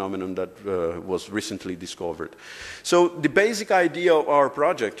nice phenomenon that was recently discovered. So the basic idea of our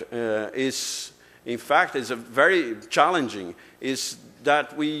project is, in fact, is a very challenging, is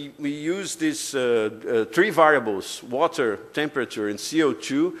that we use these 3 variables, water, temperature, and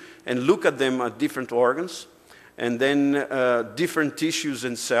CO2, and look at them at different organs, and then different tissues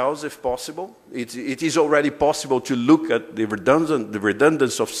and cells, if possible. It is already possible to look at the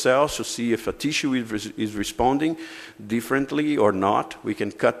redundance of cells to see if a tissue is responding differently or not. We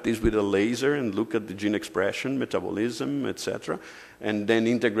can cut this with a laser and look at the gene expression, metabolism, etc., and then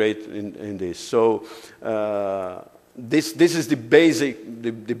integrate in this. So this is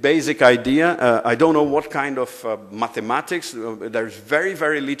the basic idea. I don't know what kind of mathematics. There's very,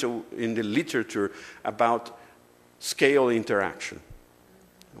 very little in the literature about scale interaction.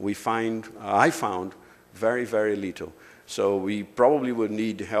 I found very, very little. So we probably would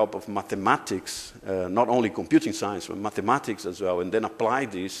need the help of mathematics, not only computing science, but mathematics as well, and then apply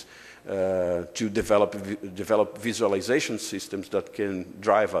this to develop visualization systems that can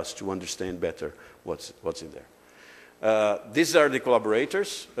drive us to understand better what's in there. These are the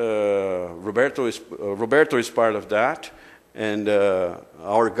collaborators. Roberto is part of that, and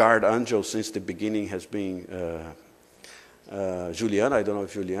our guard angel since the beginning has been Juliana. I don't know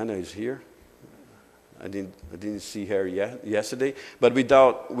if Juliana is here. I didn't see her yesterday, but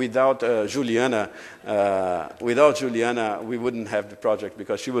without Juliana, we wouldn't have the project,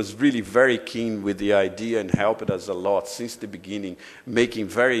 because she was really very keen with the idea and helped us a lot since the beginning, making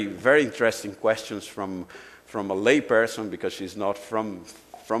very, very interesting questions from a lay person, because she's not from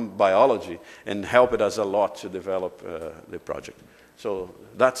biology, and helped us a lot to develop the project. So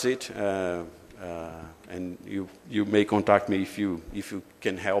that's it. And you may contact me if you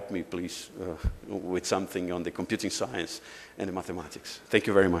can help me, please, with something on the computing science and the mathematics. Thank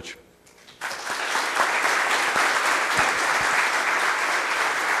you very much.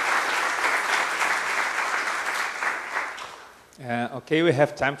 Okay, we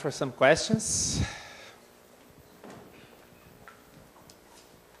have time for some questions.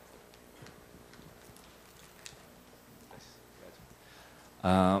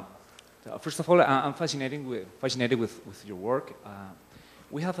 First of all, I'm fascinated with your work.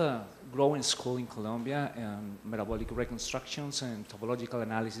 We have a growing school in Colombia in metabolic reconstructions and topological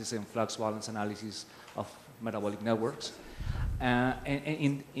analysis and flux balance analysis of metabolic networks, and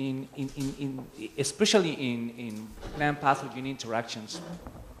especially in plant pathogen interactions.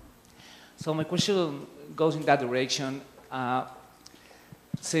 So my question goes in that direction.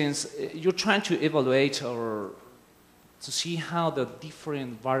 Since you're trying to evaluate or to see how the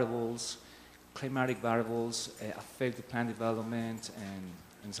different variables, climatic variables, affect the plant development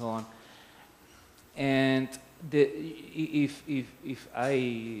and so on. And if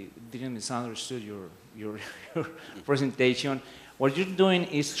I didn't misunderstood your presentation, what you're doing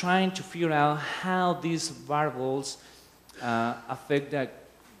is trying to figure out how these variables affect that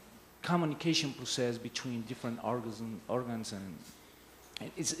communication process between different organs, and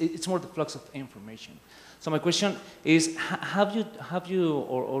it's more the flux of information. So my question is, have you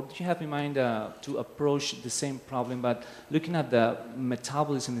or do you have in mind to approach the same problem, but looking at the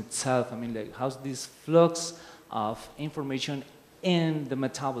metabolism itself? I mean, like, how's this flux of information in the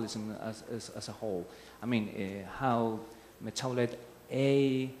metabolism as a whole? I mean, how metabolite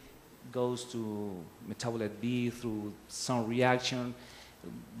A goes to metabolite B through some reaction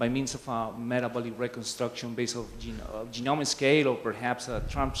by means of a metabolic reconstruction based on genomic scale, or perhaps a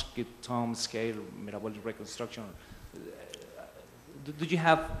transcriptome scale metabolic reconstruction. Do you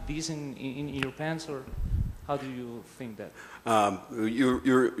have these in your plans, or how do you think that?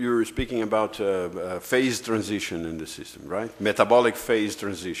 You're speaking about phase transition in the system, right? Metabolic phase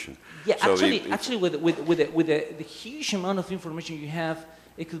transition. Yeah, so actually, with the huge amount of information you have,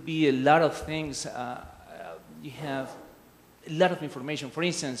 it could be a lot of things. You have a lot of information. For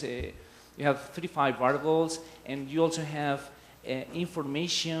instance, you have 35 variables, and you also have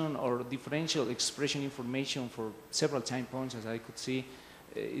information or differential expression information for several time points, as I could see.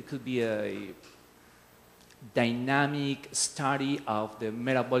 It could be a dynamic study of the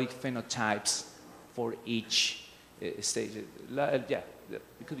metabolic phenotypes for each stage. Yeah,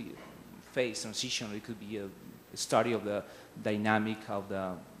 it could be phase transition, or it could be a study of the dynamic of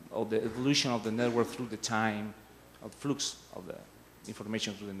the evolution of the network through the time, of flux of the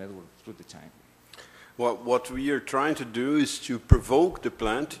information through the network through the time. Well, what we are trying to do is to provoke the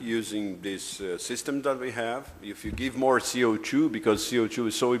plant using this system that we have. If you give more CO2, because CO2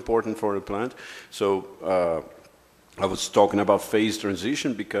 is so important for the plant. So I was talking about phase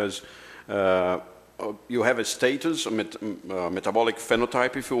transition because you have a status, a metabolic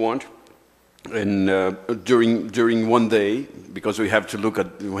phenotype, if you want. And during one day, because we have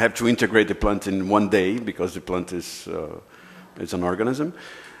to integrate the plant in one day, because the plant is an organism.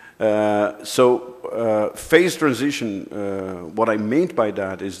 So phase transition, what I meant by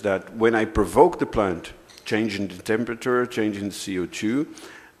that is that when I provoke the plant, changing the temperature, changing the CO2,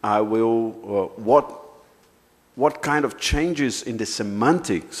 I will what kind of changes in the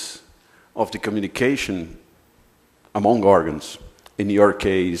semantics of the communication among organs? In your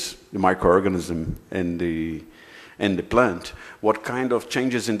case, the microorganism and the plant, what kind of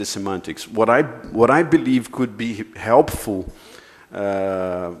changes in the semantics? What I believe could be helpful,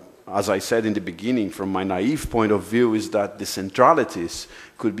 as I said in the beginning, from my naive point of view, is that the centralities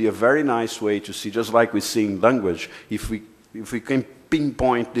could be a very nice way to see, just like we see in language, if we can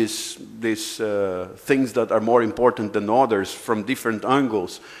pinpoint these things that are more important than others from different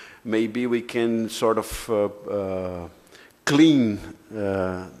angles, maybe we can sort of clean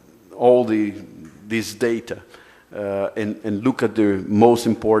all this data and look at the most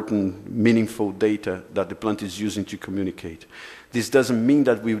important, meaningful data that the plant is using to communicate. This doesn't mean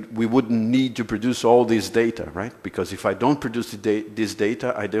that we wouldn't need to produce all this data, right? Because if I don't produce this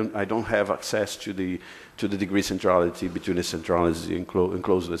data, I don't have access to the degree centrality between the centrality and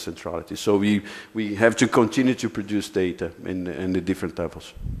closeless centrality. So we have to continue to produce data in the different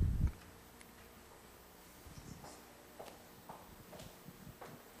levels.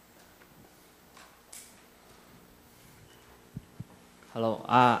 Hello,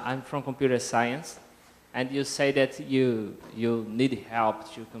 I'm from computer science, and you say that you need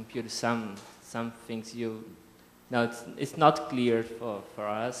help to compute some things. No, it's not clear for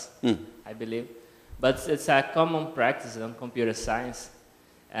us, I believe, but it's a common practice on computer science,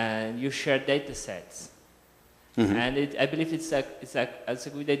 and you share data sets. And I believe it's a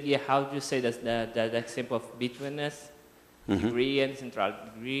good idea. How do you say that the example of betweenness degree and central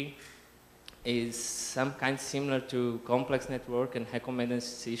degree is some kind similar to complex network and recommended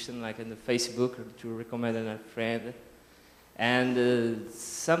system like in the Facebook to recommend a friend. And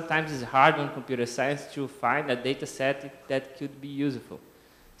sometimes it's hard on computer science to find a data set that could be useful.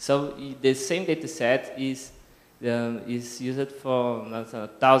 So the same data set is used for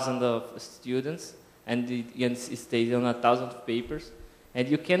 1,000 of students, and it stays on 1,000 papers. And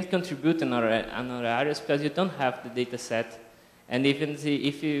you can't contribute in other areas because you don't have the data set. And even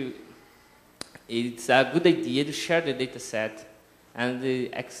it's a good idea to share the data set. And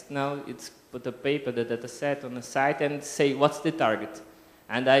now it's put a paper, the data set on the site and say what's the target.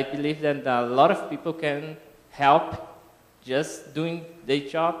 And I believe that a lot of people can help just doing their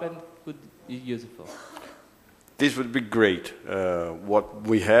job and could be useful. This would be great. What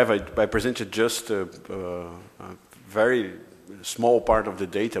we have, I presented just a very small part of the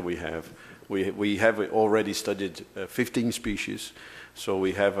data we have. We have already studied 15 species, so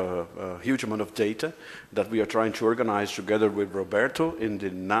we have a huge amount of data that we are trying to organize together with Roberto in the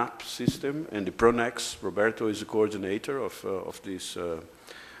NAP system and the Pronex. Roberto is the coordinator of this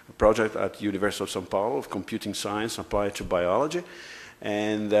project at University of São Paulo of computing science applied to biology.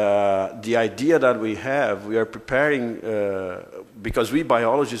 And the idea that we are preparing, because we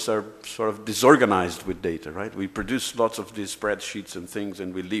biologists are sort of disorganized with data, right? We produce lots of these spreadsheets and things,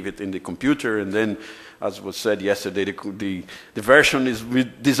 and we leave it in the computer, and then, as was said yesterday, the version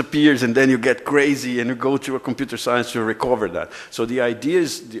disappears, and then you get crazy, and you go to a computer science to recover that. So the idea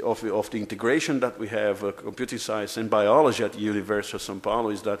is of the integration that we have, computing science and biology at the University of São Paulo,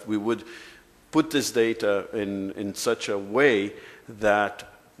 is that we would put this data in such a way that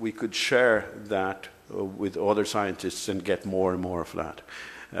we could share that with other scientists and get more and more of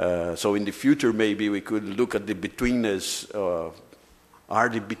that. So in the future, maybe we could look at the betweenness. Are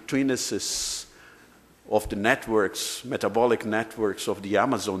the betweennesses of the networks, metabolic networks of the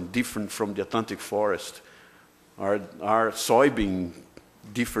Amazon different from the Atlantic forest? Are soybean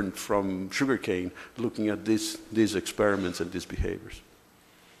different from sugarcane? Looking at these experiments and these behaviors.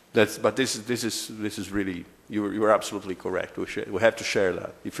 But this is really, you are absolutely correct. We have to share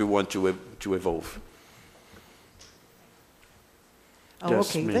that if we want to evolve. Oh, Yes,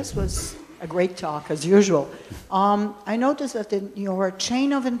 okay. ma'am. This was a great talk, as usual. I noticed that in your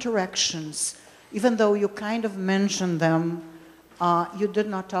chain of interactions, even though you kind of mentioned them, you did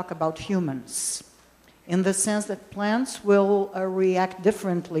not talk about humans, in the sense that plants will react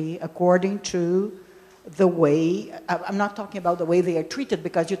differently according to the way, I'm not talking about the way they are treated,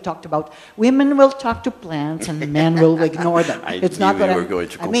 because you talked about women will talk to plants and men will ignore them. It's not what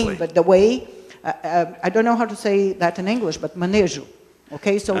I mean, but the way, I don't know how to say that in English, but manejo.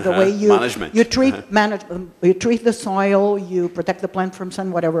 Okay, so the way you treat you treat the soil, you protect the plant from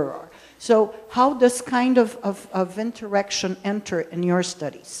sun, whatever. So how does kind of interaction enter in your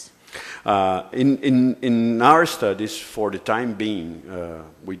studies? In our studies, for the time being,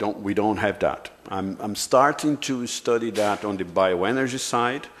 we don't have that. I'm starting to study that on the bioenergy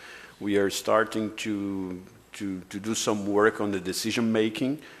side. We are starting to do some work on the decision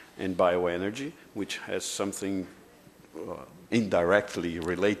making and bioenergy, which has something indirectly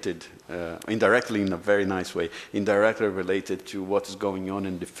related, indirectly in a very nice way, indirectly related to what is going on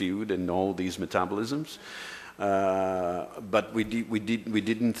in the field and all these metabolisms. But we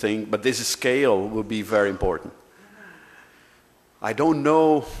didn't think, but this scale will be very important. I don't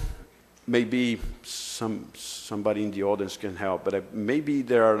know, maybe somebody in the audience can help, but maybe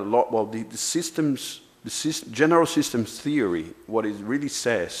there are a lot, well, the general systems theory, what it really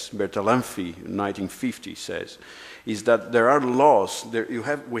says, Bertalanffy, 1950 says, is that there are laws,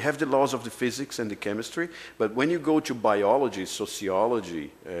 we have the laws of the physics and the chemistry, but when you go to biology,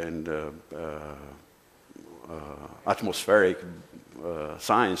 sociology, and atmospheric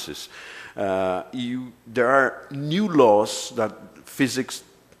sciences, there are new laws that physics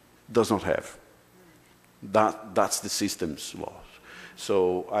does not have. That's the systems laws.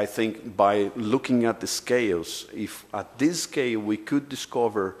 So I think by looking at the scales, if at this scale we could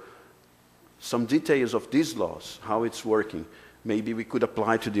discover some details of these laws, how it's working, maybe we could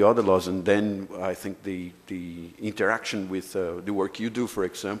apply to the other laws, and then I think the interaction with the work you do, for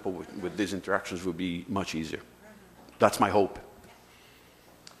example, with these interactions will be much easier. That's my hope.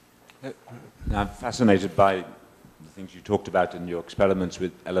 I'm fascinated by the things you talked about in your experiments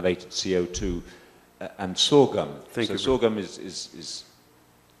with elevated CO2 and sorghum. Thank you. Sorghum is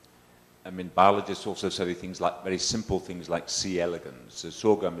I mean, biologists also study things like very simple things like C. elegans. So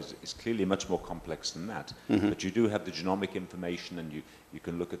sorghum is clearly much more complex than that. But you do have the genomic information, and you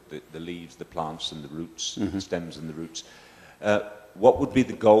can look at the leaves, the plants, and the roots, the stems and the roots. What would be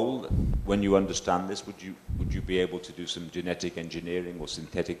the goal when you understand this? Would you be able to do some genetic engineering or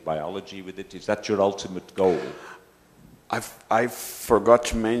synthetic biology with it? Is that your ultimate goal? I forgot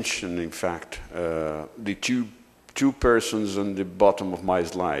to mention, in fact, the two persons on the bottom of my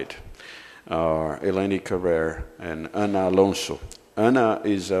slide are Eleni Carrere and Ana Alonso. Ana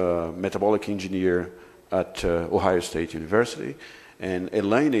is a metabolic engineer at Ohio State University, and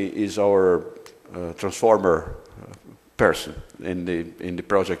Eleni is our transformer person in the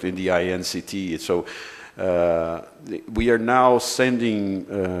project, in the INCT. So we are now sending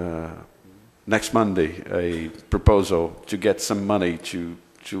next Monday a proposal to get some money to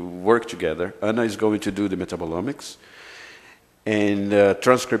work together. Ana is going to do the metabolomics, and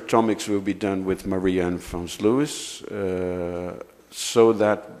transcriptomics will be done with Maria-Anne Fons-Lewis, so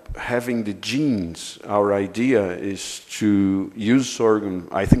that having the genes, our idea is to use sorghum.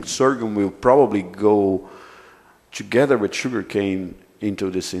 I think sorghum will probably go together with sugarcane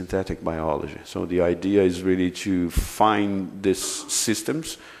into the synthetic biology. So the idea is really to find these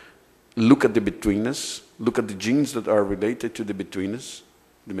systems, look at the betweenness, look at the genes that are related to the betweenness,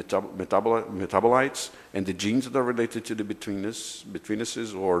 the metabolites, and the genes that are related to the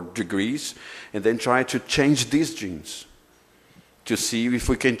betweennesses or degrees, and then try to change these genes to see if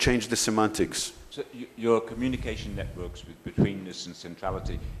we can change the semantics. So your communication networks with betweenness and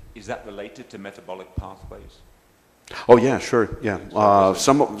centrality, is that related to metabolic pathways? Oh yeah, sure, yeah. That's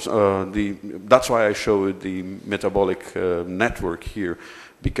why I showed the metabolic network here,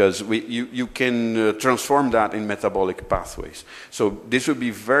 because you can transform that in metabolic pathways. So this would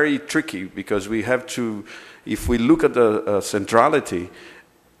be very tricky, because we have to, if we look at the centrality,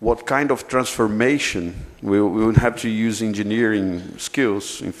 what kind of transformation, we would have to use engineering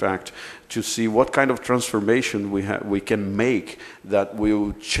skills, in fact, to see what kind of transformation we can make that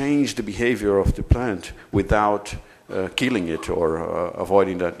will change the behavior of the plant without killing it or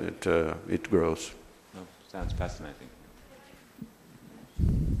avoiding that it grows. Oh, sounds fascinating.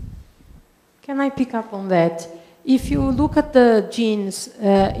 Can I pick up on that? If you look at the genes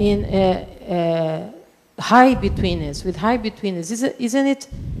in high betweenness, with high betweenness, isn't it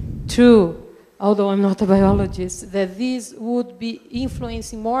true, although I'm not a biologist, that these would be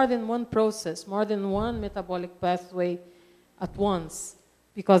influencing more than one process, more than one metabolic pathway at once,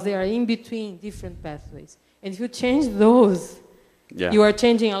 because they are in between different pathways? And if you change those, you are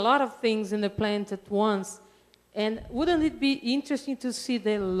changing a lot of things in the plant at once. And wouldn't it be interesting to see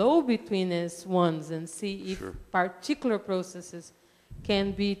the low betweenness ones and see if particular processes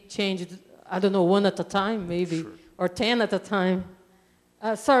can be changed, I don't know, one at a time maybe, or 10 at a time?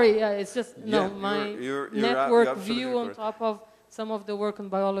 Sorry, it's just my network view on top of some of the work on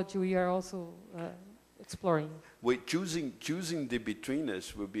biology we are also exploring. Choosing the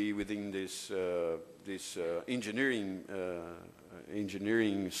betweenness will be within this engineering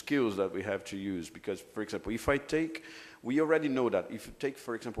skills that we have to use, because, for example, we already know that if you take,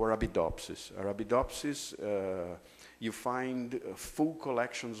 for example, Arabidopsis, you find full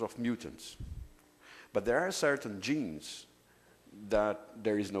collections of mutants, but there are certain genes that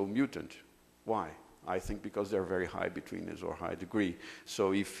there is no mutant. Why? I think because they're very high betweenness or high degree.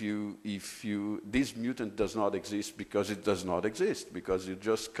 So if this mutant does not exist because it does not exist, because you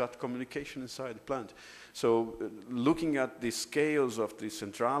just cut communication inside the plant. So looking at the scales of the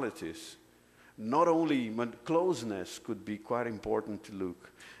centralities, not only closeness could be quite important to look.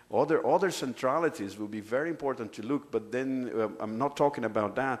 Other centralities will be very important to look, but then I'm not talking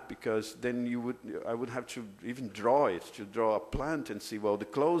about that, because then I would have to even draw a plant and see, well, the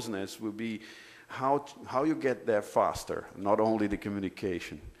closeness will be how you get there faster, not only the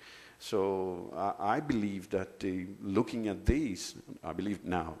communication. So I believe that looking at these, I believe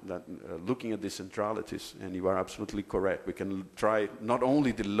now that looking at the centralities, and you are absolutely correct, we can try not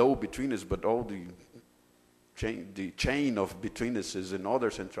only the low betweenness, but all the chain of betweennesses and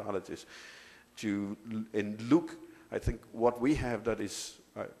other centralities and look. I think what we have that is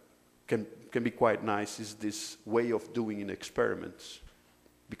can be quite nice is this way of doing in experiments.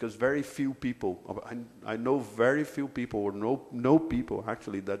 Because very few people, I know very few people, or no people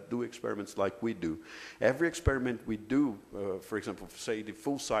actually, that do experiments like we do. Every experiment we do, for example, say the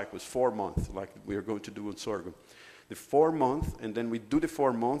full cycle is 4 months, like we are going to do on sorghum. The 4 months, and then we do the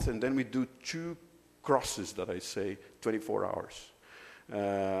 4 months, and then we do 2 crosses that I say 24 hours.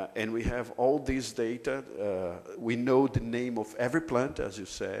 And we have all this data. We know the name of every plant, as you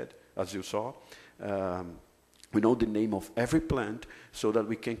said, as you saw. We know the name of every plant so that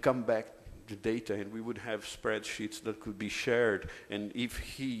we can come back the data and we would have spreadsheets that could be shared. And if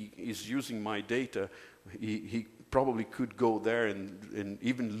he is using my data, he probably could go there and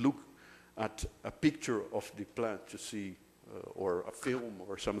even look at a picture of the plant to see, or a film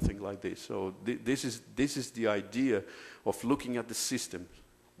or something like this. So this is the idea of looking at the system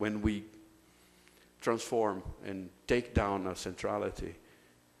when we transform and take down our centrality.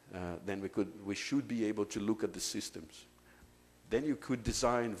 Then we should be able to look at the systems. Then you could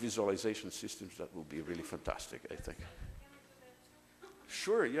design visualization systems that will be really fantastic, I think.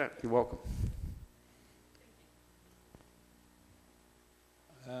 Sure, yeah, you're welcome.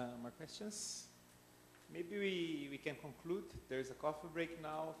 More questions? Maybe we can conclude. There's a coffee break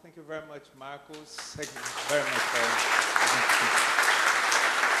now. Thank you very much, Marcos. Thank you very much for